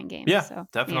go for in games. Yeah, so,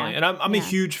 definitely. And I'm a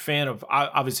huge fan of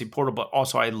obviously Portal, but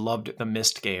also I loved the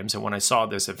Myst games. And when I saw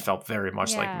this, it felt very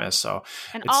much like Myst. So,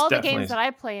 and all the games that I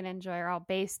play and enjoy are all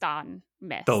based on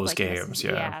Myst. Those games,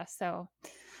 So,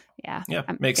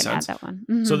 makes sense. That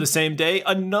one. So the same day,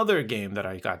 another game that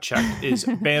I got checked is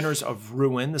Banners of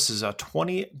Ruin. This is a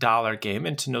 $20 game,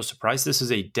 and to no surprise, this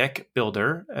is a deck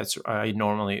builder. I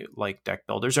normally like deck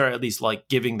builders, or at least like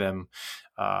giving them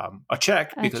a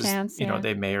check, because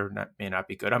they may not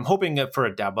be good. I'm hoping for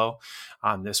a demo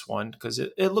on this one because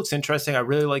it looks interesting. I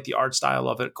really like the art style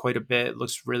of it quite a bit. It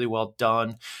looks really well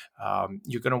done.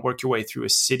 You're going to work your way through a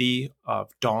city of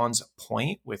Dawn's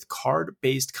Point with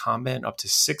card-based combat and up to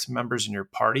 6 members in your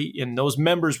party, and those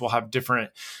members will have different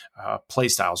play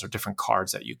styles or different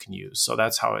cards that you can use. So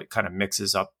that's how it kind of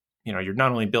mixes up. You're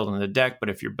not only building the deck, but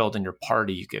if you're building your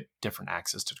party, you get different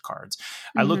access to cards.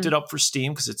 I looked it up for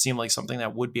Steam because it seemed like something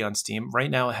that would be on Steam.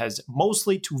 Right now, it has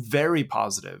mostly to very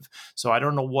positive. So I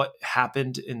don't know what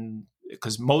happened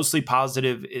because mostly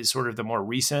positive is sort of the more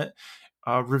recent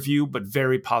review, but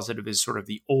very positive is sort of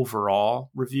the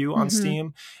overall review on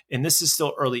Steam. And this is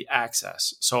still early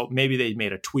access. So maybe they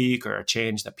made a tweak or a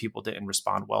change that people didn't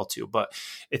respond well to, but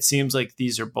it seems like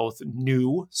these are both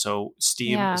new. So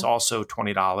Steam is also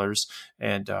 $20.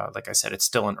 And like I said, it's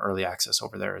still in early access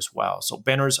over there as well. So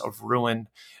Banners of Ruin,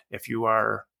 if you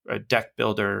are a deck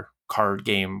builder card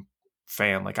game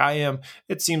fan like I am,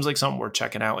 it seems like something worth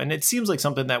checking out, and it seems like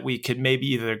something that we could maybe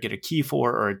either get a key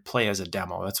for or play as a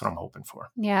demo. That's what I'm hoping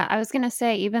for. Yeah, I was gonna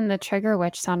say even the Trigger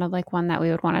Witch sounded like one that we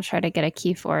would want to try to get a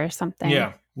key for or something.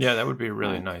 Yeah, that would be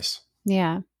really nice.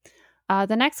 Yeah.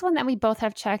 The next one that we both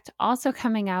have checked, also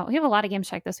coming out, we have a lot of games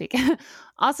checked this week,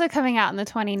 also coming out on the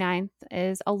 29th,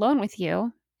 is Alone with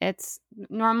You. It's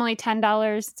normally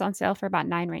 $10. It's on sale for about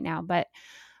 $9 right now, but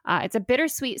it's a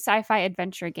bittersweet sci-fi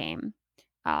adventure game.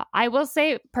 I will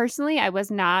say, personally, I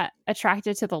was not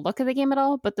attracted to the look of the game at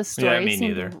all, but the story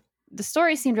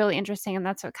seemed really interesting, and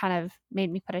that's what kind of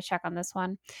made me put a check on this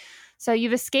one. So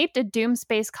you've escaped a doomed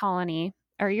space colony,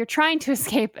 you're trying to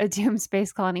escape a doomed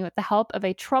space colony with the help of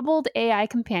a troubled AI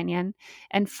companion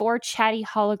and 4 chatty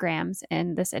holograms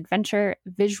in this adventure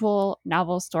visual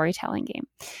novel storytelling game.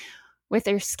 With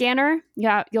your scanner,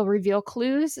 you'll reveal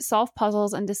clues, solve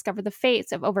puzzles, and discover the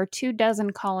fates of over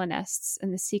 24 colonists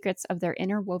and the secrets of their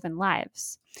interwoven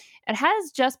lives. It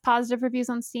has just positive reviews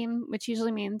on Steam, which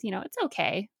usually means, it's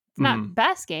okay. It's not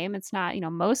best game. It's not,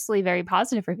 mostly very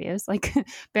positive reviews like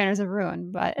Banners of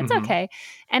Ruin, but it's okay.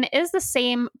 And it is the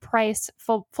same price,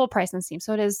 full price on Steam.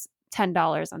 So it is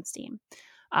 $10 on Steam.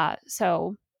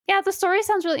 So yeah, the story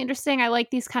sounds really interesting. I like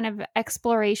these kind of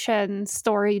exploration,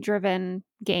 story-driven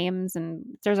games, and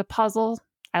there's a puzzle.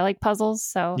 I like puzzles,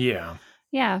 so yeah,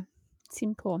 it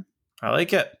seemed cool. I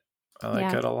like it. I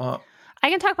like it a lot. I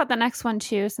can talk about the next one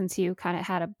too, since you kind of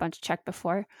had a bunch checked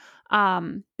before.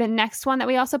 The next one that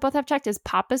we also both have checked is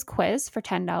Papa's Quiz for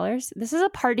 $10. This is a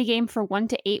party game for 1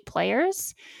 to 8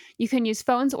 players. You can use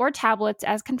phones or tablets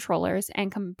as controllers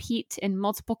and compete in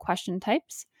multiple question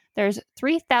types. There's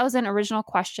 3,000 original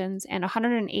questions and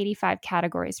 185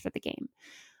 categories for the game.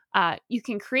 You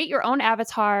can create your own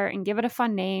avatar and give it a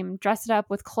fun name, dress it up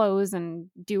with clothes, and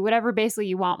do whatever basically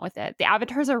you want with it. The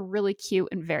avatars are really cute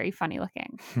and very funny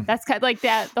looking. That's kind of like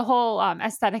that. The whole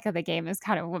aesthetic of the game is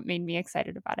kind of what made me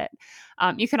excited about it.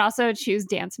 You can also choose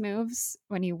dance moves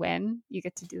when you win. You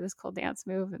get to do this cool dance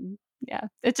move, and yeah,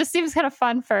 it just seems kind of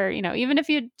fun for even if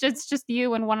just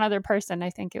you and one other person. I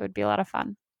think it would be a lot of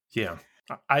fun. Yeah.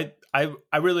 I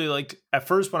really liked at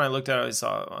first when I looked at it, I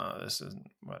saw this is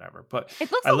whatever, but it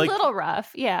looks a little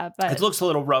rough. Yeah, but it looks a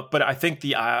little rough. But I think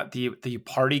the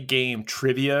party game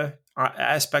trivia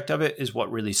aspect of it is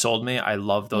what really sold me. I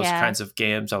love those kinds of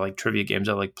games. I like trivia games.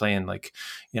 I like playing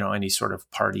any sort of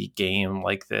party game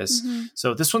like this.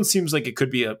 So this one seems like it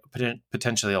could be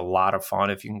potentially a lot of fun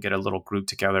if you can get a little group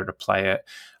together to play it.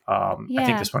 I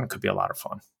think this one could be a lot of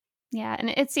fun. Yeah, and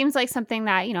it seems like something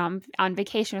that, I'm on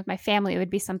vacation with my family. It would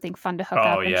be something fun to hook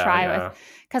up and try with.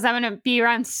 Because I'm going to be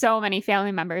around so many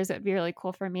family members. It would be really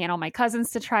cool for me and all my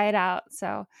cousins to try it out.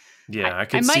 So yeah, I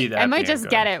can see that. I might just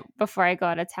get it before I go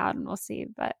out of town, and we'll see.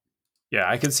 But yeah,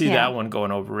 I can see that one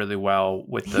going over really well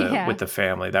with the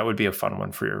family. That would be a fun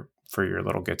one for your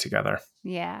little get together.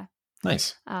 Yeah.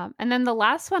 Nice. And then the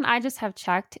last one I just have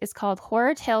checked is called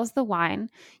Horror Tales: The Wine.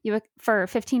 For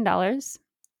 $15.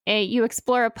 You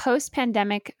explore a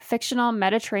post-pandemic fictional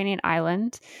Mediterranean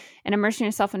island and immerse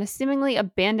yourself in a seemingly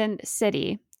abandoned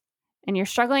city. And you're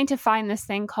struggling to find this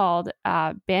thing called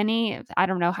Bani. I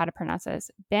don't know how to pronounce this.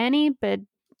 Bani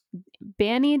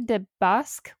de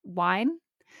Basque wine.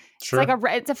 Sure.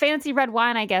 It's a fancy red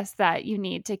wine, I guess, that you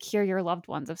need to cure your loved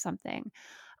ones of something.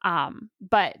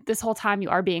 But this whole time you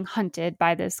are being hunted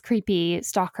by this creepy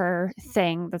stalker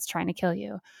thing that's trying to kill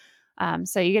you.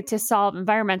 So you get to solve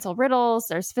environmental riddles,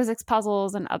 there's physics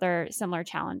puzzles, and other similar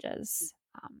challenges.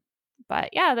 But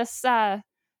yeah, this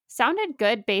sounded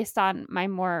good based on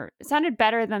it sounded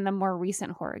better than the more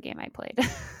recent horror game I played.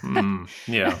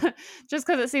 Yeah. Just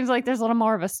because it seems like there's a little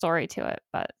more of a story to it.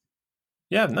 But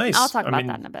yeah, nice. I'll talk about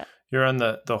that in a bit. You're on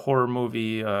the horror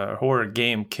movie, horror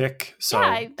game kick.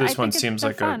 So this one seems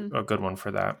like a good one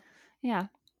for that. Yeah.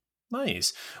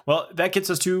 Nice. Well, that gets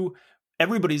us to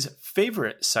everybody's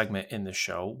favorite segment in the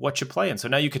show, What You Playing. So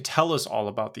now you could tell us all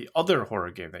about the other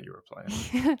horror game that you were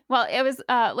playing. Well, it was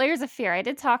Layers of Fear. I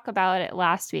did talk about it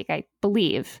last week, I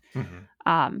believe.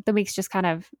 The weeks just kind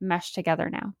of meshed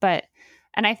together now.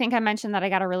 And I think I mentioned that I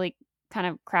got a really kind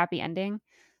of crappy ending.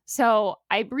 So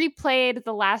I replayed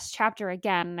the last chapter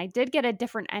again, and I did get a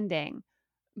different ending,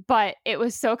 but it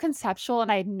was so conceptual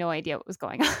and I had no idea what was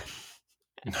going on.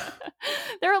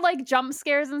 There were like jump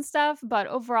scares and stuff, but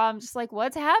overall I'm just like,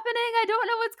 what's happening? I don't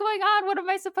know what's going on. What am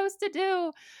I supposed to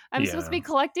do? I'm supposed to be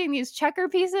collecting these checker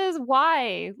pieces.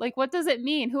 Why? Like, what does it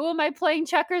mean? Who am I playing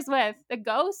checkers with? The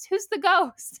ghost? Who's the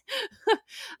ghost?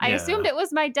 I assumed it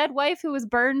was my dead wife who was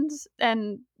burned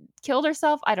and killed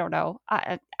herself. I don't know.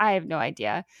 I have no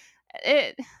idea.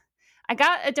 I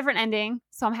got a different ending,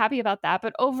 so I'm happy about that.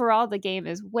 But overall, the game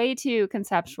is way too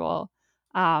conceptual.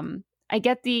 I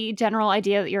get the general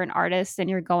idea that you're an artist and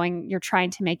you're trying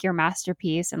to make your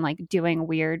masterpiece and like doing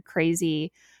weird,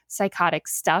 crazy, psychotic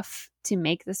stuff to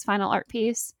make this final art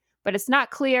piece. But it's not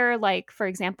clear. Like, for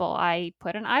example, I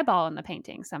put an eyeball in the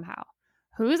painting somehow.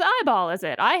 Whose eyeball is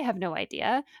it? I have no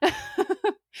idea.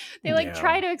 They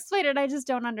try to explain it. I just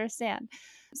don't understand.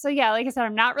 So yeah, like I said,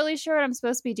 I'm not really sure what I'm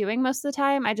supposed to be doing most of the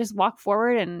time. I just walk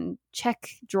forward and check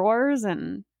drawers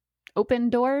and open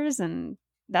doors, and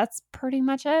that's pretty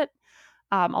much it.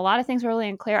 A lot of things were really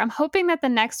unclear. I'm hoping that the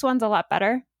next one's a lot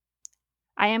better.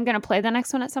 I am going to play the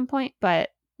next one at some point, but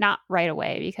not right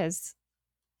away because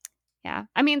Yeah.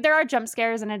 I mean, there are jump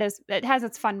scares and it has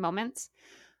its fun moments,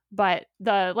 but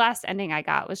the last ending I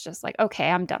got was just like, okay,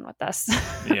 I'm done with this.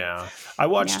 Yeah. I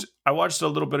watched a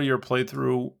little bit of your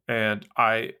playthrough and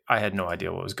I had no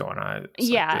idea what was going on. It's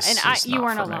like, Yeah, this and is you not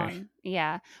weren't for me. alone.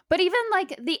 Yeah. But even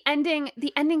like the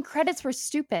ending credits were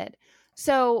stupid.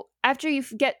 So after you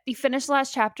finish the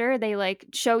last chapter, they like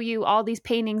show you all these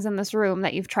paintings in this room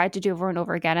that you've tried to do over and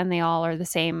over again, and they all are the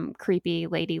same creepy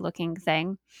lady looking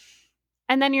thing.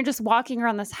 And then you're just walking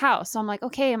around this house. So I'm like,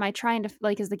 okay, am I trying to,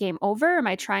 like, is the game over? Am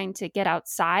I trying to get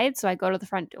outside? So I go to the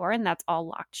front door and that's all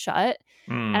locked shut.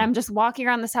 And I'm just walking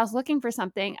around this house looking for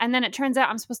something. And then it turns out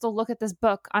I'm supposed to look at this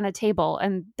book on a table.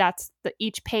 And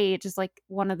each page is like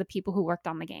one of the people who worked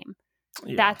on the game.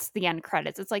 Yeah. That's the end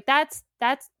credits. It's like, that's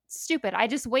stupid. I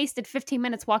just wasted 15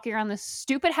 minutes walking around this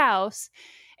stupid house.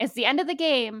 It's the end of the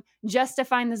game just to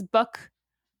find this book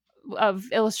of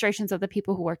illustrations of the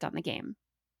people who worked on the game.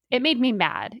 It made me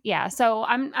mad. Yeah. So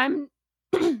I'm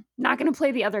not going to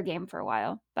play the other game for a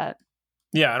while, but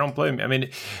yeah, I don't blame you. I mean,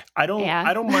 I don't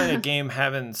mind a Yeah. game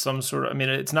having some sort of, I mean,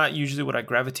 it's not usually what I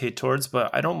gravitate towards,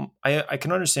 but I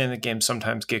can understand that games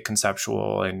sometimes get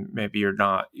conceptual and maybe you're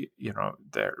not,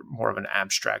 they're more of an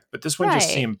abstract, but this one just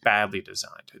Right. seemed badly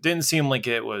designed. It didn't seem like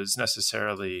it was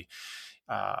necessarily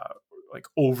like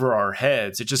over our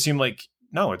heads. It just seemed like,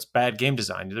 no, it's bad game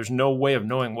design. There's no way of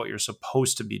knowing what you're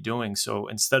supposed to be doing. So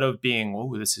instead of being,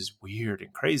 oh, this is weird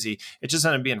and crazy, it just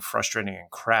ended up being frustrating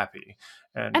and crappy.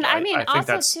 And I mean, I think also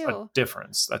that's a too,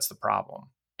 difference. That's the problem.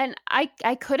 and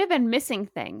I could have been missing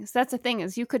things. That's the thing,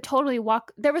 is you could totally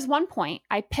walk. There was one point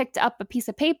I picked up a piece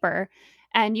of paper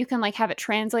and you can like have it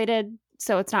translated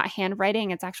so it's not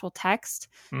handwriting, it's actual text.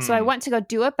 So I went to go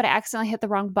do it, but I accidentally hit the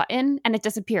wrong button and it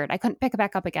disappeared. I couldn't pick it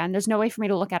back up again. There's no way for me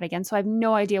to look at it again. So I have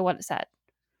no idea what it said.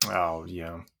 Oh,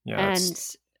 yeah. Yeah.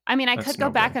 And I mean, I could go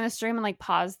no back good. in the stream and like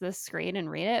pause the screen and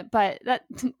read it, but that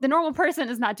the normal person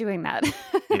is not doing that.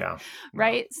 Yeah.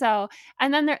 Right. So,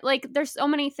 and then there's so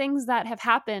many things that have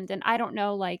happened and I don't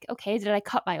know, like, okay, did I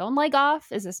cut my own leg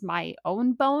off? Is this my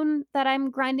own bone that I'm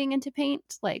grinding into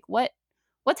paint? Like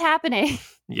what's happening?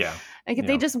 Yeah. Like if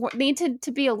they just need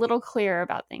to be a little clearer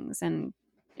about things and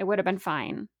it would have been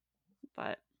fine.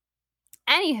 But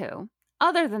anywho,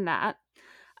 other than that,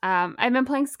 I've been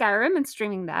playing Skyrim and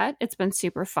streaming that. It's been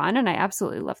super fun, and I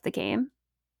absolutely love the game.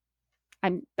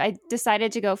 I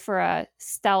decided to go for a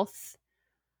stealth.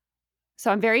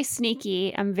 So I'm very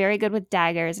sneaky. I'm very good with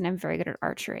daggers, and I'm very good at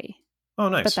archery. Oh,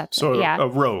 nice. But that's so yeah. a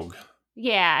rogue.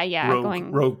 Yeah.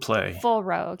 Going rogue play. Full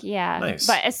rogue. Yeah. Nice.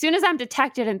 But as soon as I'm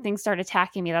detected and things start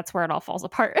attacking me, that's where it all falls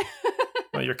apart.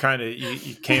 Well, you're kind of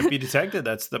you can't be detected.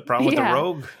 That's the problem with the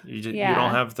rogue. You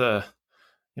don't have the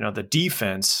the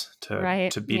defense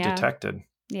to be detected.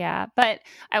 Yeah, but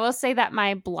I will say that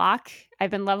my block, I've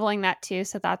been leveling that too,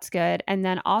 so that's good. And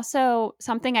then also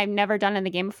something I've never done in the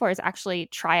game before is actually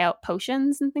try out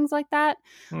potions and things like that.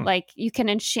 Like you can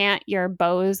enchant your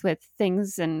bows with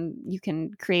things and you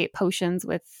can create potions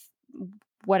with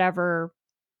whatever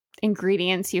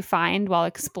ingredients you find while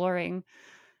exploring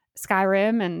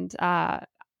Skyrim, and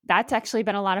that's actually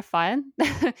been a lot of fun.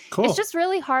 Cool. It's just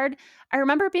really hard. I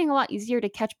remember it being a lot easier to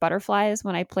catch butterflies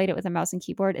when I played it with a mouse and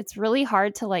keyboard. It's really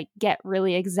hard to like get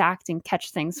really exact and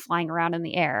catch things flying around in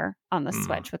the air on the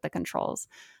Switch with the controls.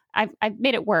 I've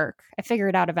made it work. I figure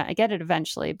it out. I get it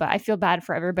eventually, but I feel bad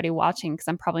for everybody watching because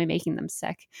I'm probably making them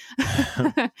sick.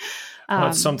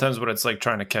 That's sometimes what it's like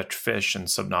trying to catch fish in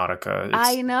Subnautica.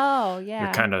 I know. Yeah.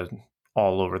 You're kind of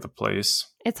all over the place.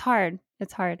 It's hard.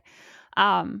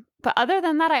 But other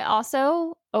than that, I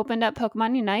also opened up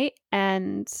Pokemon Unite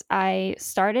and I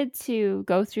started to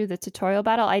go through the tutorial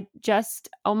battle. I just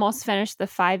almost finished the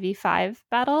 5v5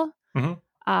 battle.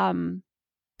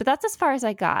 But that's as far as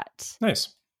I got.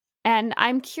 Nice. And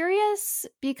I'm curious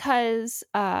because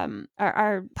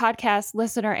our podcast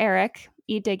listener, Eric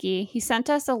E. Diggy, he sent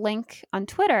us a link on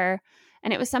Twitter.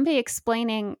 And it was somebody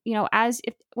explaining,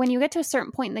 when you get to a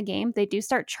certain point in the game, they do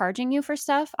start charging you for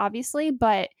stuff, obviously,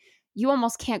 but you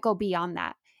almost can't go beyond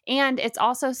that. And it's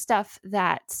also stuff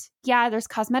that, there's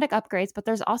cosmetic upgrades, but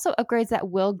there's also upgrades that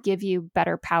will give you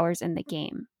better powers in the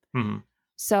game.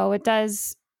 So it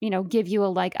does, give you a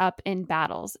leg up in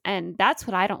battles. And that's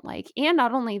what I don't like. And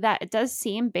not only that, it does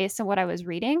seem, based on what I was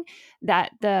reading,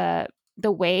 that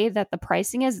the way that the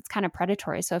pricing is, it's kind of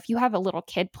predatory. So if you have a little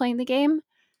kid playing the game,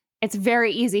 it's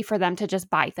very easy for them to just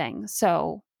buy things.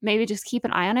 So maybe just keep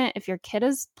an eye on it if your kid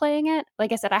is playing it.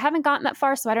 Like I said, I haven't gotten that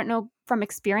far, so I don't know from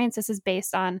experience. This is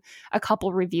based on a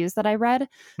couple reviews that I read.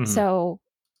 So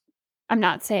I'm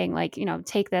not saying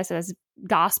take this as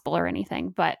gospel or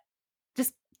anything, but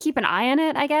just keep an eye on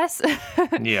it, I guess.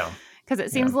 Yeah. Because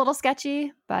it seems a little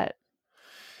sketchy, but...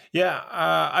 Yeah,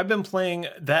 I've been playing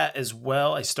that as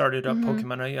well. I started up Mm-hmm.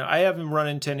 Pokemon. I haven't run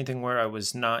into anything where I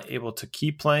was not able to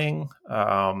keep playing.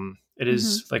 It Mm-hmm.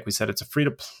 is, like we said, it's a free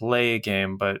to play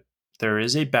game, but there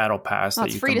is a battle pass Well, that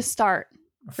it's you free to can start.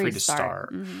 free to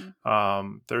start.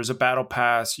 Mm-hmm. There's a battle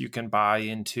pass you can buy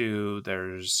into.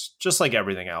 There's just like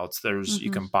everything else. You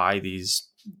Mm-hmm. can buy these.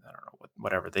 I don't know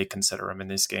whatever they consider them in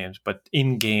these games, but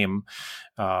in-game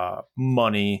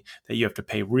money that you have to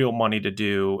pay real money to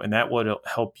do, and that would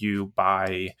help you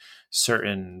buy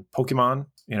certain Pokemon.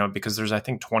 Because there's, I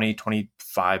think,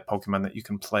 25 Pokemon that you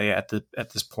can play at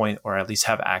this point, or at least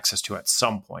have access to at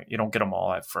some point. You don't get them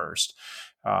all at first.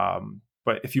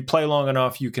 But if you play long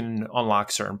enough, you can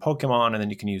unlock certain Pokemon, and then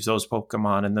you can use those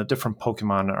Pokemon. And the different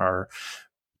Pokemon are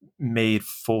made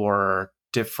for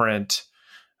different,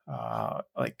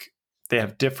 like they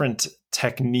have different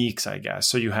techniques, I guess.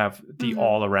 So you have the Mm-hmm.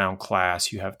 all-around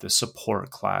class, you have the support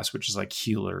class, which is like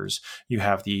healers. You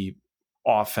have the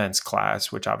offense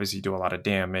class, which obviously do a lot of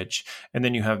damage, and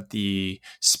then you have the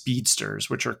speedsters,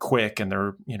 which are quick and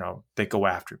they go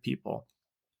after people.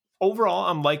 Overall,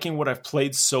 I'm liking what I've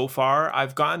played so far.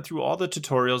 I've gone through all the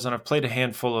tutorials and I've played a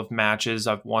handful of matches.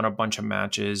 I've won a bunch of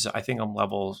matches. I think I'm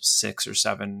level 6 or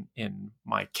 7 in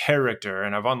my character,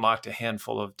 and I've unlocked a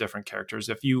handful of different characters.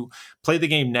 If you play the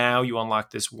game now, you unlock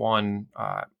this one.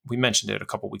 We mentioned it a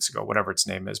couple weeks ago, whatever its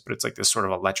name is, but it's like this sort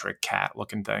of electric cat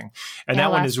looking thing. And Yeah,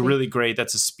 that one last is week. really great.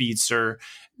 That's a speedster.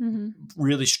 Mm-hmm.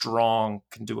 Really strong,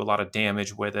 can do a lot of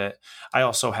damage with it. I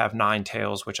also have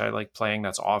Ninetales, which I like playing.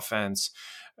 That's offense.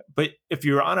 But if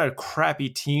you're on a crappy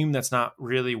team that's not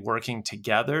really working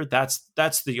together, that's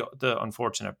the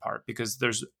unfortunate part, because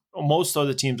there's most of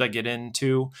the teams I get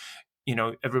into,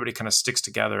 everybody kind of sticks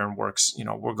together and works.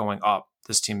 We're going up,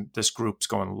 this group's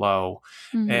going low,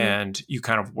 Mm-hmm. and you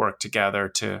kind of work together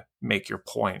to make your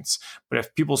points. But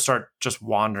if people start just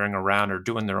wandering around or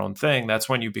doing their own thing, that's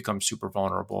when you become super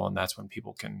vulnerable, and that's when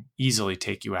people can easily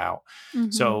take you out.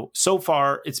 Mm-hmm. So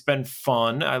far it's been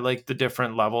fun. I like the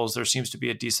different levels. There seems to be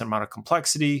a decent amount of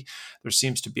complexity. There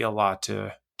seems to be a lot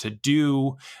to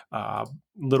do.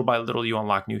 Little by little you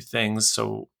unlock new things.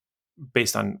 So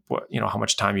based on what, how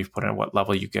much time you've put in, what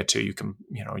level you get to, you can,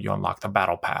 you unlock the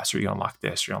battle pass, or you unlock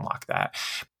this, or you unlock that.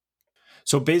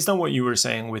 So based on what you were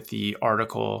saying with the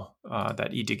article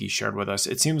that eDiggy shared with us,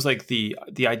 it seems like the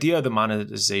idea of the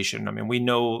monetization, I mean, we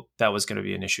know that was going to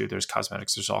be an issue. There's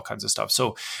cosmetics, there's all kinds of stuff.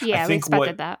 So Yeah, we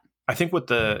expected that. I think what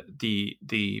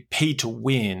the pay to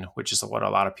win, which is what a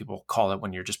lot of people call it,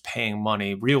 when you're just paying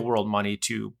money, real world money,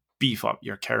 to beef up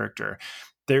your character,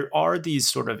 there are these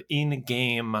sort of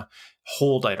in-game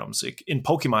hold items. Like in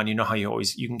Pokemon, you know how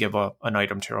you can give an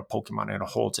item to a Pokemon and it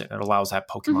holds it, and it allows that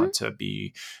Pokemon to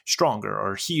be stronger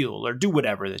or heal or do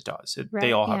whatever it does. Right,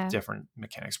 they all yeah. have different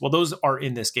mechanics. Well, those are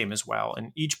in this game as well.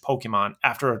 And each Pokemon,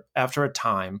 after a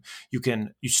time,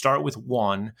 you start with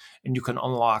one, and you can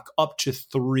unlock up to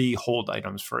 3 hold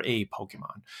items for a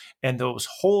Pokemon. And those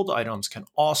hold items can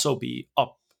also be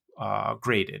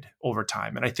graded over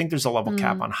time. And I think there's a level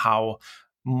cap on how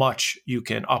much you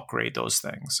can upgrade those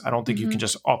things. I don't think you can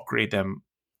just upgrade them,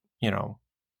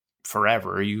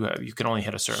 forever. You can only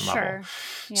hit a certain level.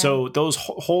 Yeah. So those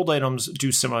hold items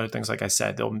do similar things. Like I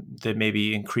said, they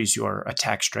maybe increase your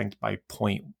attack strength by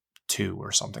 0.2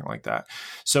 or something like that.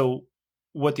 So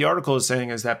what the article is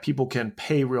saying is that people can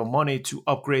pay real money to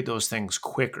upgrade those things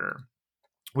quicker,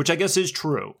 which I guess is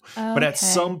true. Okay. But at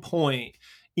some point,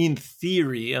 in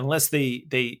theory, unless they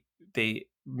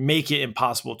make it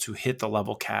impossible to hit the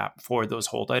level cap for those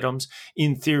hold items,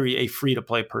 in theory, a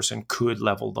free-to-play person could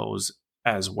level those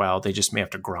as well. They just may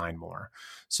have to grind more.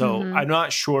 So I'm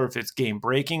not sure if it's game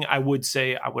breaking. I would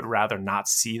say I would rather not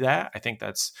see that. I think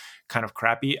that's kind of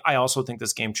crappy. I also think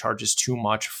this game charges too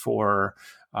much for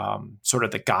sort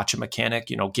of the gacha mechanic,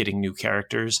 getting new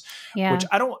characters, which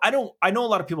I know a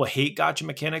lot of people hate gacha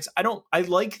mechanics. I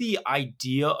like the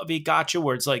idea of a gacha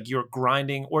where it's like you're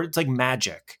grinding, or it's like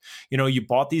Magic. You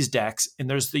bought these decks and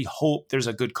there's the hope there's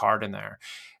a good card in there.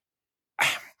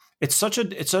 It's such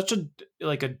a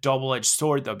like a double-edged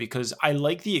sword though, because I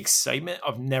like the excitement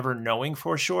of never knowing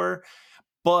for sure,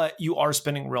 but you are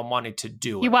spending real money to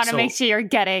do it. You want to make sure you're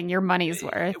getting your money's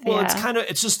worth. Well,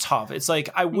 it's just tough. It's like,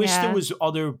 I wish there was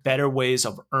other better ways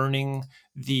of earning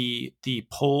the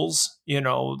pulls,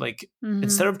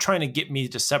 instead of trying to get me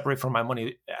to separate from my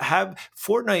money.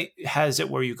 Fortnite has it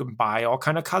where you can buy all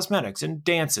kind of cosmetics and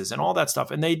dances and all that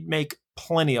stuff, and they make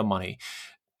plenty of money.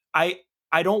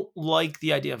 I don't like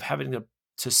the idea of having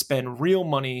to spend real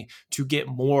money to get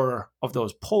more of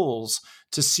those pulls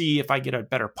to see if I get a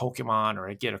better Pokemon or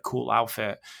I get a cool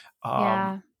outfit.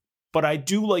 But I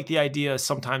do like the idea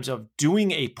sometimes of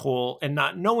doing a pull and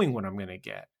not knowing what I'm going to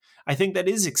get. I think that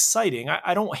is exciting.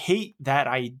 I don't hate that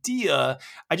idea.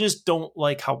 I just don't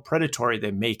like how predatory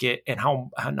they make it and how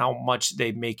much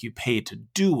they make you pay to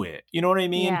do it. You know what I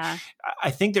mean? Yeah.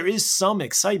 I think there is some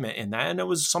excitement in that. And it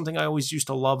was something I always used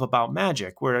to love about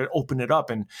Magic, where I open it up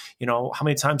and, how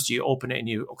many times do you open it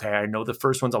and okay, I know the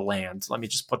first one's a land. Let me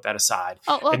just put that aside.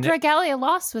 Oh, well, and Dragalia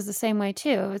Lost was the same way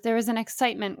too. There was an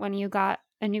excitement when you got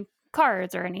a new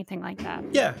cards or anything like that.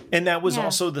 Yeah, and that was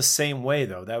also the same way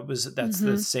though. That's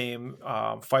the same.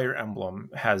 Fire Emblem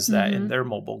has that in their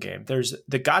mobile game. There's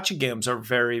the gacha games are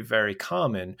very, very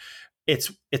common.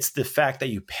 It's the fact that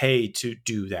you pay to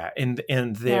do that,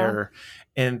 and their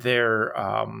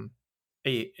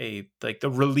like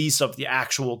the release of the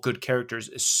actual good characters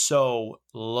is so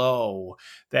low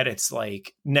that it's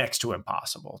like next to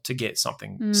impossible to get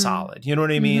something solid. You know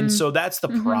what I mean? So that's the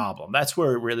problem. That's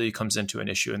where it really comes into an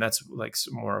issue. And that's like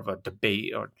more of a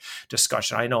debate or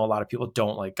discussion. I know a lot of people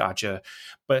don't like gacha,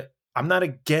 but I'm not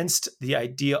against the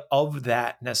idea of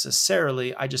that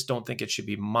necessarily. I just don't think it should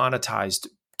be monetized.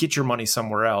 Get your money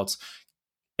somewhere else.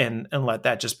 And let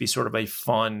that just be sort of a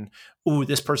fun, ooh,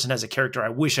 this person has a character I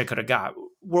wish I could have got.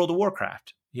 World of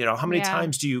Warcraft. How many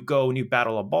times do you go and you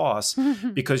battle a boss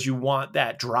because you want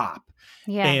that drop?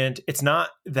 Yeah. And it's not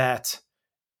that,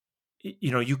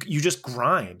 you just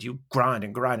grind. You grind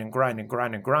and grind and grind and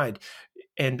grind and grind.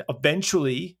 And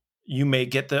eventually you may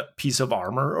get the piece of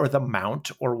armor or the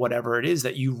mount or whatever it is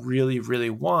that you really, really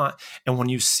want. And when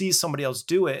you see somebody else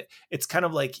do it, it's kind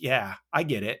of like, yeah, I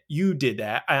get it. You did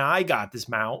that. And I got this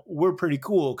mount. We're pretty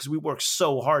cool because we worked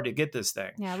so hard to get this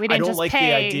thing. Yeah, we didn't I don't just like pay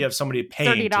the idea of somebody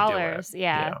paying $30. to do it.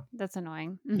 Yeah, that's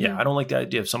annoying. Yeah, I don't like the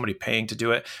idea of somebody paying to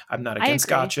do it. I'm not against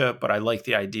gacha, but I like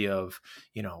the idea of,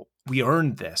 we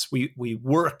earned this. We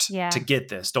worked to get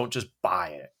this. Don't just buy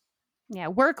it. Yeah,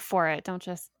 work for it. Don't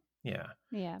just... Yeah.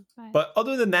 Yeah. But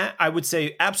other than that, I would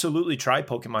say absolutely try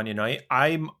Pokemon Unite.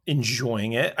 I'm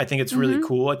enjoying it. I think it's really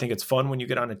cool. I think it's fun when you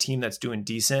get on a team that's doing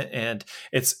decent. And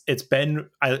it's been,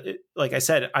 like I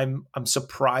said, I'm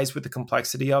surprised with the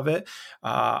complexity of it.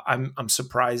 I'm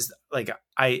surprised. Like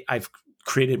I've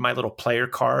created my little player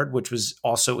card, which was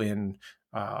also in,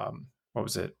 what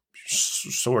was it?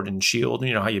 Sword and Shield.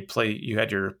 How you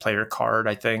had your player card,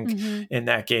 I think, in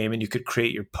that game, and you could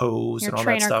create your pose and all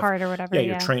that stuff. Your trainer card or whatever. Yeah,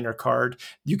 your trainer card.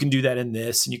 You can do that in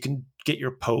this, and you can get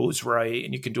your pose right,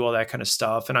 and you can do all that kind of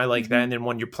stuff. And I like that. And then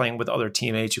when you're playing with other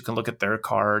teammates, you can look at their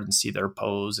card and see their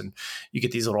pose, and you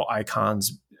get these little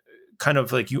icons. Kind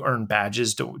of like you earn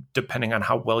badges depending on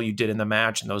how well you did in the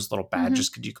match, and those little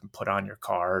badges you can put on your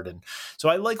card. And so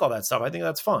I like all that stuff. I think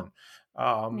that's fun.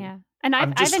 Yeah. And I've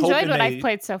enjoyed what I've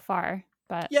played so far,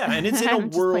 but and it's in a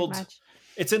world.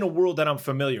 It's in a world that I'm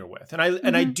familiar with, and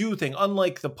I do think,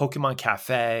 unlike the Pokemon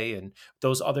Cafe and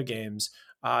those other games,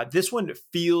 this one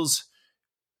feels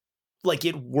like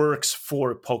it works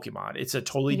for Pokemon. It's a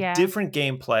totally different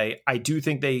gameplay. I do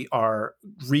think they are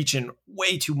reaching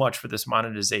way too much for this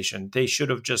monetization. They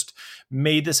should have just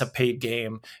made this a paid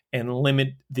game and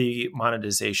limit the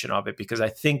monetization of it, because I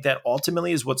think that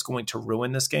ultimately is what's going to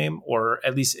ruin this game, or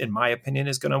at least in my opinion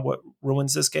is going to what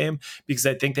ruins this game, because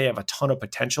I think they have a ton of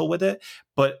potential with it,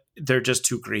 but they're just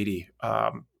too greedy.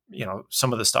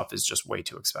 Some of the stuff is just way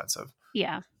too expensive.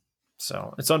 Yeah.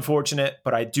 So it's unfortunate,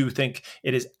 but I do think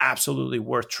it is absolutely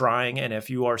worth trying. And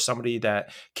if you are somebody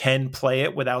that can play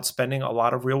it without spending a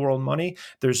lot of real world money,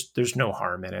 there's no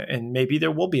harm in it. And maybe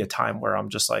there will be a time where I'm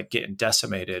just like getting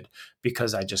decimated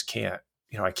because I just can't,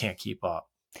 I can't keep up.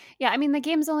 Yeah. I mean, the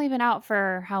game's only been out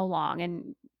for how long?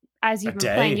 And as you've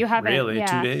been playing, you haven't really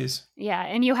 2 days. Yeah.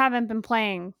 And you haven't been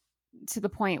playing to the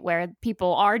point where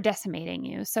people are decimating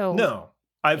you. So no.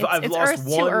 I've lost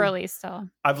one. Too early still.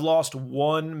 I've lost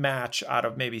one match out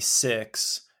of maybe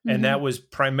 6, and that was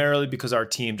primarily because our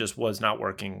team just was not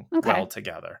working well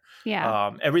together.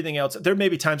 Yeah. Everything else, there may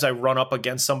be times I run up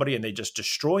against somebody and they just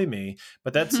destroy me,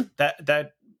 but that's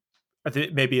that. I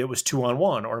think maybe it was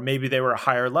 2-on-1, or maybe they were a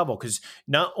higher level, because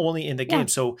not only in the game.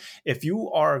 So if you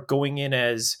are going in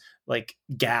as like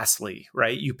Ghastly,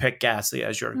 right? You pick Ghastly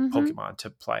as your Pokemon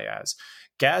to play as.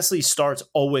 Ghastly starts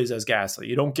always as Ghastly.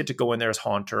 You don't get to go in there as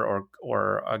Haunter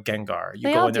or a Gengar.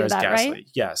 You go in there as Ghastly. Right?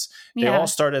 Yes. They all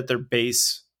start at their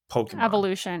base Pokemon.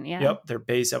 Evolution, yeah. Yep, their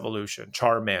base evolution.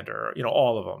 Charmander,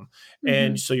 all of them.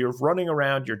 And so you're running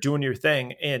around, you're doing your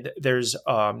thing, and there's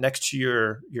next to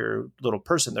your little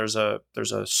person, there's a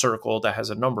circle that has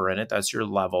a number in it. That's your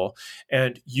level.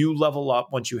 And you level up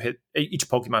once you hit, each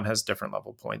Pokemon has a different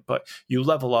level point, but you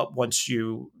level up once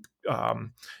you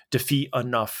defeat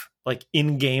enough like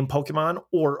in-game Pokemon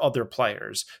or other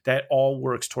players. That all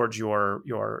works towards your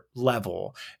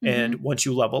level. And once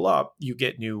you level up, you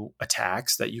get new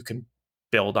attacks that you can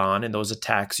build on, and those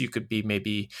attacks you could be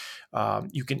maybe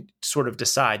you can sort of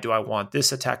decide, do I want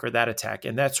this attack or that attack,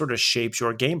 and that sort of shapes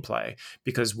your gameplay,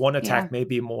 because one attack may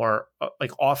be more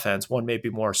like offense, one may be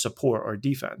more support or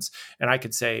defense. And I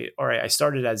could say, all right, I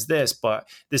started as this, but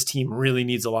this team really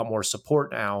needs a lot more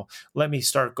support now. Let me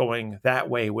start going that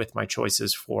way with my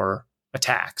choices for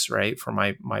attacks, right? For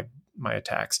my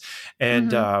attacks.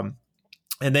 And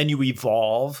and then you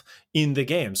evolve in the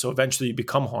game. So eventually you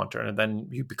become Haunter, and then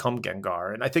you become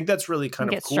Gengar. And I think that's really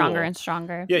kind of get cool. Stronger and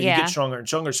stronger. Yeah, you get stronger and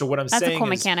stronger. So what I'm that's saying a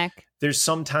cool is mechanic. There's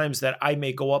sometimes that I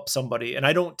may go up somebody and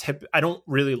I don't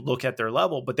really look at their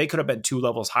level, but they could have been 2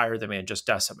 levels higher than me and just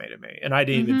decimated me. And I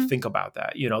didn't even think about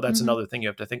that. You know, that's another thing you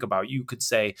have to think about. You could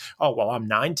say, oh, well, I'm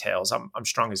Ninetales. I'm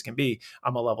strong as can be.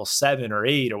 I'm a level 7 or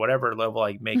 8 or whatever level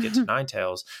I make it to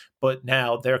Ninetales. But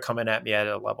now they're coming at me at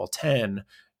a level 10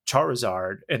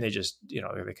 Charizard, and they just, you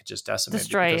know, they could just decimate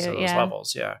destroy because of those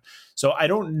levels. Yeah. So I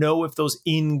don't know if those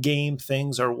in-game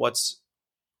things are what's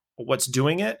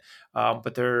doing it,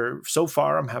 but so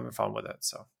far I'm having fun with it.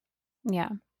 So yeah.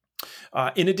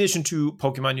 In addition to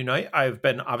Pokemon Unite, I've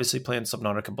been obviously playing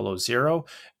Subnautica Below Zero.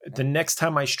 The next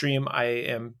time I stream, I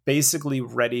am basically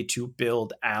ready to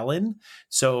build Alan.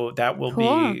 So that will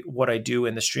be what I do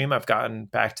in the stream. I've gotten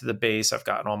back to the base. I've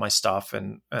gotten all my stuff,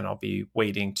 and I'll be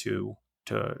waiting to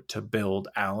build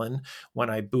Alan when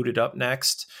I boot it up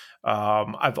next.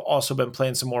 I've also been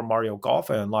playing some more Mario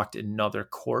Golf. I unlocked another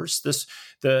course.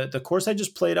 The course I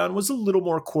just played on was a little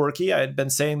more quirky. I had been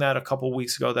saying that a couple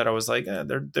weeks ago, that I was like,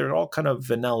 they're all kind of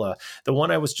vanilla. The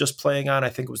one I was just playing on, I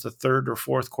think it was the 3rd or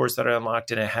 4th course that I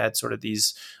unlocked, and it had sort of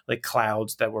these like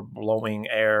clouds that were blowing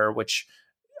air, which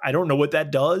I don't know what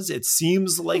that does. It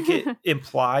seems like it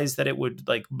implies that it would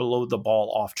like blow the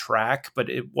ball off track, but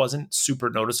it wasn't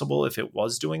super noticeable if it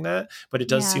was doing that. But it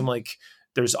does seem like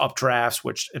there's updrafts,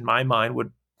 which in my mind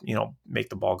would, you know, make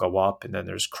the ball go up, and then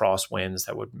there's crosswinds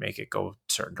that would make it go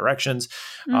certain directions.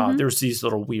 There's these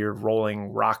little weird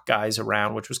rolling rock guys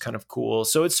around, which was kind of cool.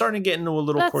 So it's starting to get into a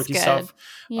little quirky stuff.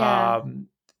 Yeah.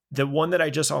 The one that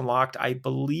I just unlocked, I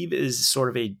believe, is sort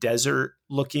of a desert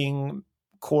looking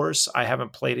course. I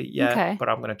haven't played it yet, but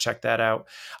I'm going to check that out.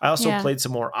 I also played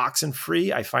some more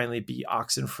Oxenfree. I finally beat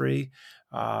Oxenfree.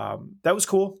 That was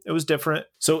cool. It was different.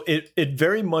 So it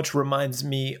very much reminds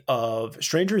me of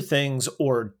Stranger Things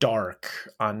or Dark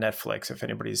on Netflix, if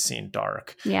anybody's seen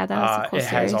Dark. Yeah, that was a cool It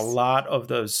series. has a lot of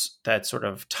that sort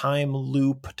of time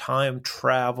loop, time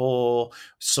travel,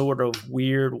 sort of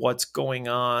weird what's going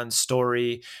on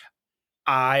story.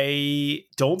 I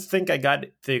don't think I got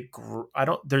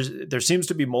there seems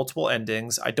to be multiple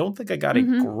endings. I don't think I got a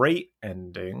great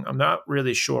ending. I'm not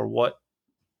really sure what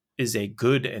is a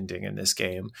good ending in this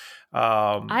game.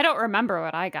 I don't remember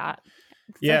what I got.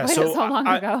 Yeah. So long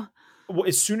ago.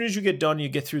 As soon as you get done, you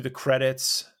get through the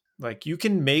credits. Like you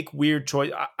can make weird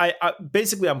choice. I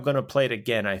basically, I'm going to play it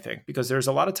again, I think, because there's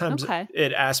a lot of times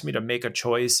it asks me to make a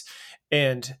choice,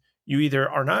 and you either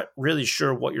are not really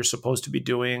sure what you're supposed to be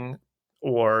doing,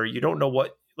 or you don't know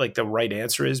what like the right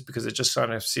answer is because it just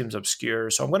kind of seems obscure.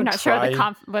 So I'm going to try. You're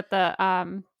not sure what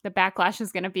the backlash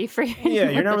is going to be for you. Yeah,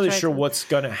 you're not really sure what's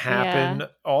going to happen. Yeah.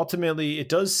 Ultimately, it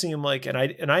does seem like, and I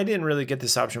didn't really get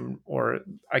this option, or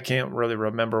I can't really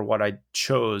remember what I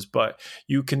chose, but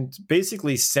you can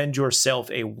basically send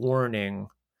yourself a warning.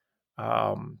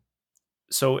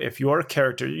 So if your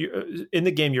character in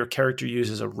the game, your character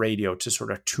uses a radio to sort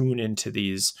of tune into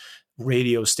these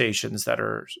radio stations that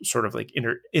are sort of like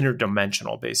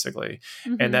interdimensional, basically.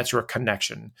 And that's your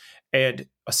connection. And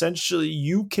essentially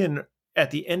you can,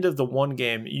 at the end of the one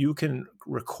game, you can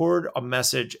record a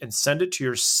message and send it to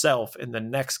yourself in the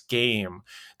next game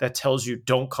that tells you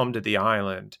don't come to the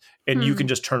island, and you can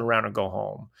just turn around and go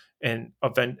home and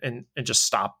just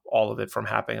stop all of it from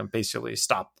happening and basically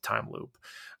stop the time loop.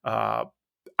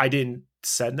 I didn't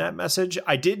send that message.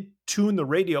 I did tune the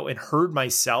radio and heard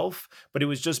myself, but it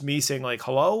was just me saying like,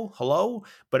 hello.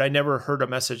 But I never heard a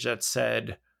message that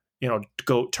said, you know,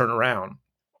 go turn around.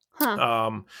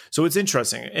 So it's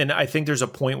interesting. And I think there's a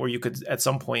point where you could at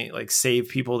some point like save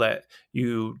people that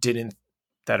you didn't,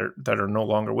 that are no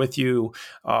longer with you.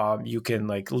 You can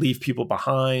like leave people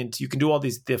behind. You can do all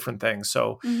these different things.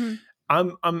 So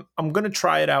I'm going to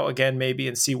try it out again, maybe,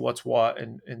 and see what's what,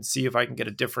 and see if I can get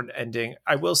a different ending.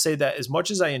 I will say that as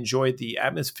much as I enjoyed the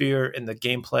atmosphere and the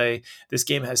gameplay, this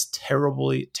game has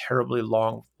terribly, terribly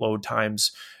long load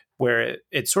times where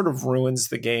it sort of ruins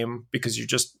the game because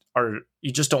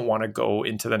you just don't want to go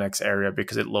into the next area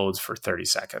because it loads for 30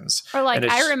 seconds. Or like,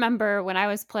 I remember when I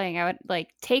was playing, I would like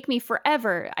take me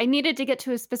forever. I needed to get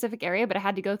to a specific area, but I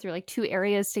had to go through like 2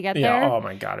 areas to get there. Oh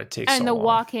my God, it takes and so the long.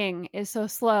 Walking is so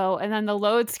slow. And then the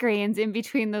load screens in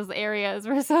between those areas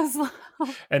were so slow.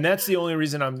 And that's the only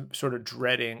reason I'm sort of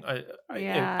dreading.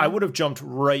 I would have jumped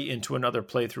right into another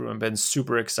playthrough and been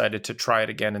super excited to try it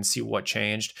again and see what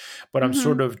changed. But I'm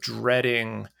sort of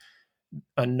dreading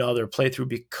another playthrough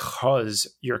because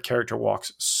your character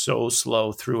walks so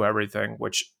slow through everything,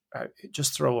 which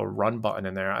just throw a run button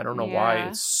in there. I don't know why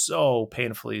it's so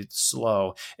painfully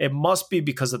slow. It must be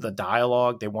because of the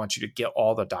dialogue. They want you to get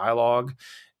all the dialogue.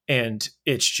 And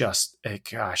it's just,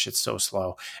 gosh, it's so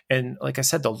slow. And like I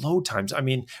said, the load times, I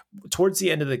mean, towards the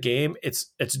end of the game, it's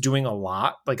doing a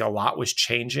lot. Like a lot was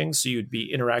changing. So you'd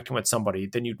be interacting with somebody,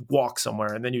 then you'd walk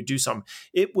somewhere, and then you'd do something.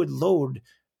 It would load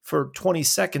for 20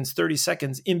 seconds, 30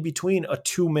 seconds in between a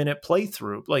 2-minute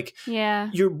playthrough. Like,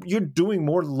 you're doing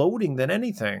more loading than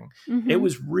anything. It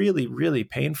was really, really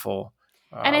painful.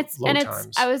 And it's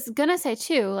I was gonna say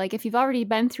too, like if you've already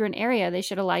been through an area, they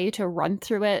should allow you to run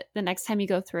through it the next time you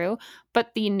go through.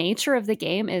 But the nature of the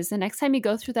game is the next time you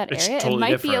go through that area, totally it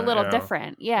might be a little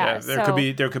different.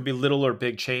 There could be little or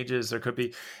big changes. There could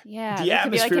be the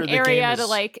atmosphere could be like an area to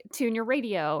like tune your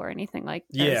radio or anything like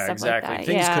that. Yeah, exactly. Like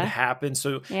Things could happen.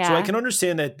 So I can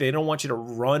understand that they don't want you to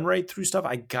run right through stuff.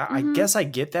 I guess I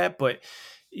get that, but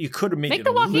you could have made Make it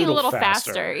the walking a little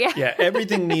faster. Yeah,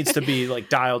 everything needs to be like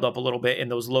dialed up a little bit,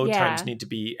 and those load times need to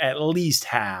be at least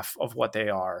half of what they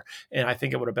are. And I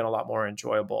think it would have been a lot more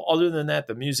enjoyable. Other than that,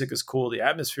 the music is cool. The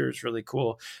atmosphere is really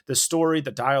cool. The story,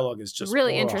 the dialogue is just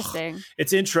really interesting.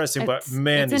 It's interesting, but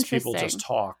man, these people just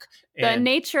talk. The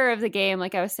nature of the game,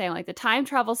 like I was saying, like the time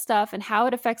travel stuff and how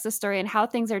it affects the story and how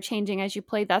things are changing as you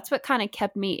play, that's what kind of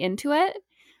kept me into it.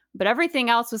 But everything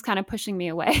else was kind of pushing me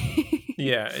away.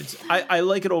 Yeah, I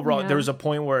like it overall. There was a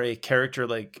point where a character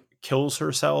like kills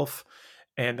herself,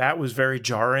 and that was very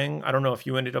jarring. I don't know if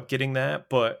you ended up getting that,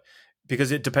 but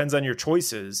because it depends on your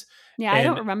choices. Yeah, I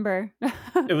don't remember.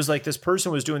 It was like this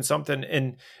person was doing something,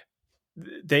 and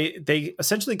they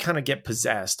essentially kind of get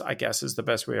possessed, I guess is the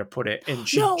best way to put it. And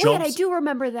she jumps. I do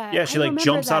remember that. Yeah, she like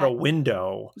jumps out a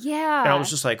window. Yeah. And I was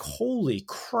just like, holy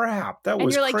crap, that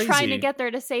was crazy. And you're like trying to get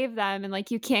there to save them, and like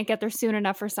you can't get there soon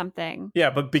enough or something.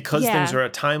 Yeah, but because things are a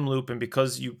time loop, and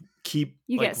because you keep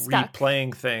like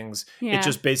replaying things, it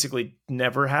just basically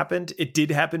never happened. It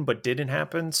did happen, but didn't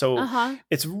happen. So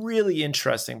it's really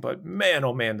interesting. But man,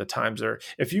 oh man, the times are,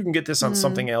 if you can get this on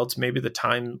something else, maybe the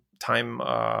time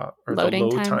or loading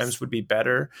the load times would be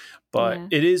better. But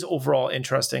it is overall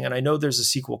interesting. And I know there's a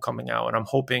sequel coming out, and I'm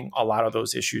hoping a lot of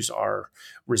those issues are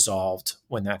resolved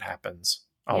when that happens.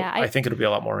 I think it'll be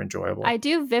a lot more enjoyable. I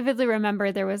do vividly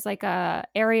remember there was like a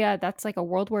area that's like a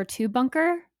World War II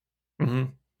bunker.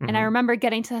 And I remember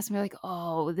getting to this and be like,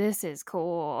 oh, this is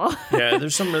cool. Yeah,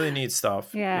 there's some really neat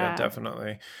stuff. Yeah,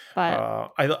 definitely.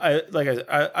 But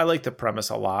I like the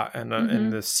premise a lot.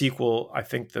 And the sequel, I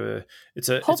think it's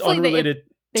unrelated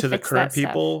to the current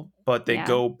people, but they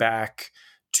go back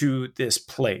to this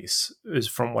place is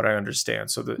from what I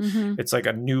understand. So it's like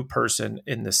a new person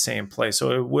in the same place.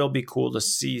 So it will be cool to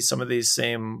see some of these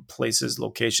same places,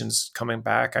 locations coming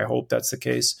back. I hope that's the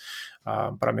case.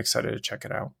 But I'm excited to check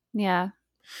it out. Yeah.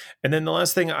 And then the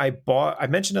last thing I bought, I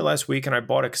mentioned it last week, and I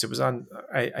bought it because it was on,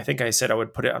 I think I said I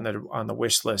would put it on the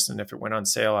wish list, and if it went on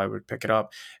sale, I would pick it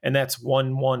up. And that's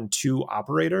 112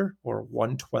 Operator, or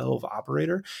 112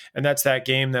 Operator. And that's that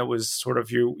game that was sort of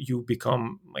you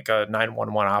become like a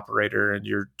 911 operator, and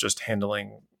you're just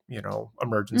handling,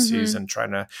 emergencies and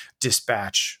trying to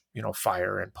dispatch,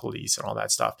 fire and police and all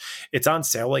that stuff. It's on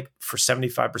sale like for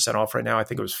 75% off right now. I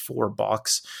think it was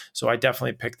 $4. So I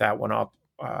definitely picked that one up.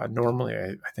 Normally,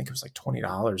 I think it was like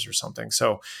 $20 or something.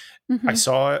 So I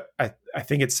saw it. I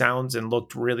think it sounds and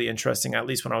looked really interesting. At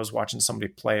least when I was watching somebody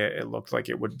play it, it looked like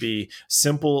it would be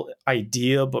simple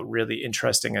idea, but really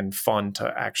interesting and fun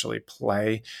to actually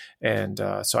play. And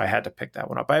so I had to pick that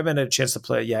one up. I haven't had a chance to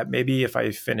play it yet. Maybe if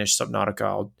I finish Subnautica,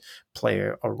 I'll play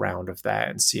a round of that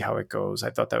and see how it goes.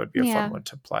 I thought that would be a fun one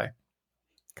to play.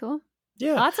 Cool.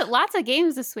 Yeah. Lots of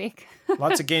games this week.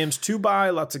 Lots of games to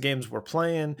buy, lots of games we're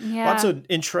playing. Yeah. Lots of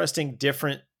interesting,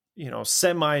 different,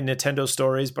 semi Nintendo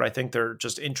stories, but I think they're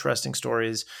just interesting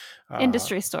stories.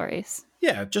 Industry stories.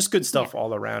 Yeah, just good stuff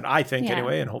all around, I think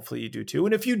anyway, and hopefully you do too.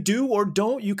 And if you do or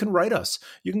don't, you can write us.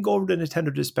 You can go over to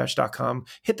nintendodispatch.com,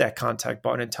 hit that contact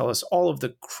button, and tell us all of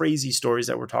the crazy stories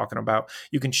that we're talking about.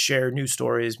 You can share new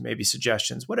stories, maybe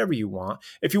suggestions, whatever you want.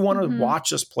 If you want to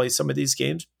watch us play some of these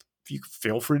games, you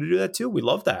feel free to do that too. We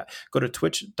love that. Go to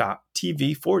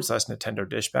twitch.tv/Nintendo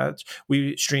Dispatch.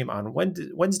 We stream on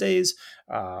Wednesdays,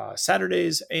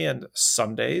 Saturdays, and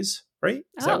Sundays. Right?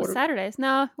 Saturdays.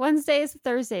 No, Wednesdays,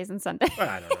 Thursdays, and Sundays.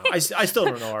 I don't know. I still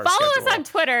don't know our Follow schedule. us on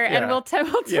Twitter, and we'll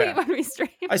tweet when we stream.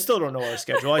 I still don't know our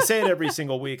schedule. I say it every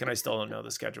single week, and I still don't know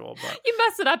the schedule. But you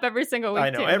mess it up every single week.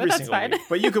 I know, too, every but single week.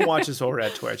 But you can watch us over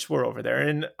at Twitch. We're over there,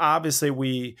 and obviously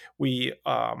we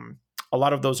a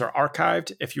lot of those are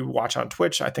archived. If you watch on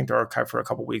Twitch, I think they're archived for a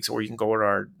couple of weeks, or you can go to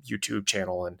our YouTube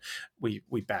channel and we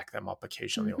back them up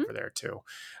occasionally over there too.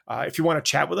 If you want to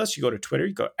chat with us, you go to Twitter,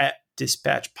 you go at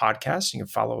Dispatch Podcast. You can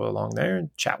follow along there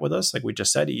and chat with us. Like we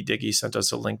just said, Diggy sent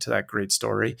us a link to that great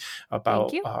story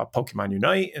about Pokemon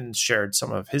Unite and shared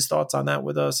some of his thoughts on that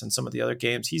with us and some of the other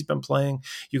games he's been playing.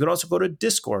 You can also go to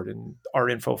Discord, and our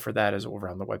info for that is over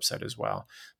on the website as well.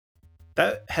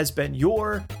 That has been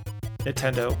your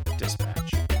Nintendo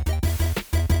Dispatch.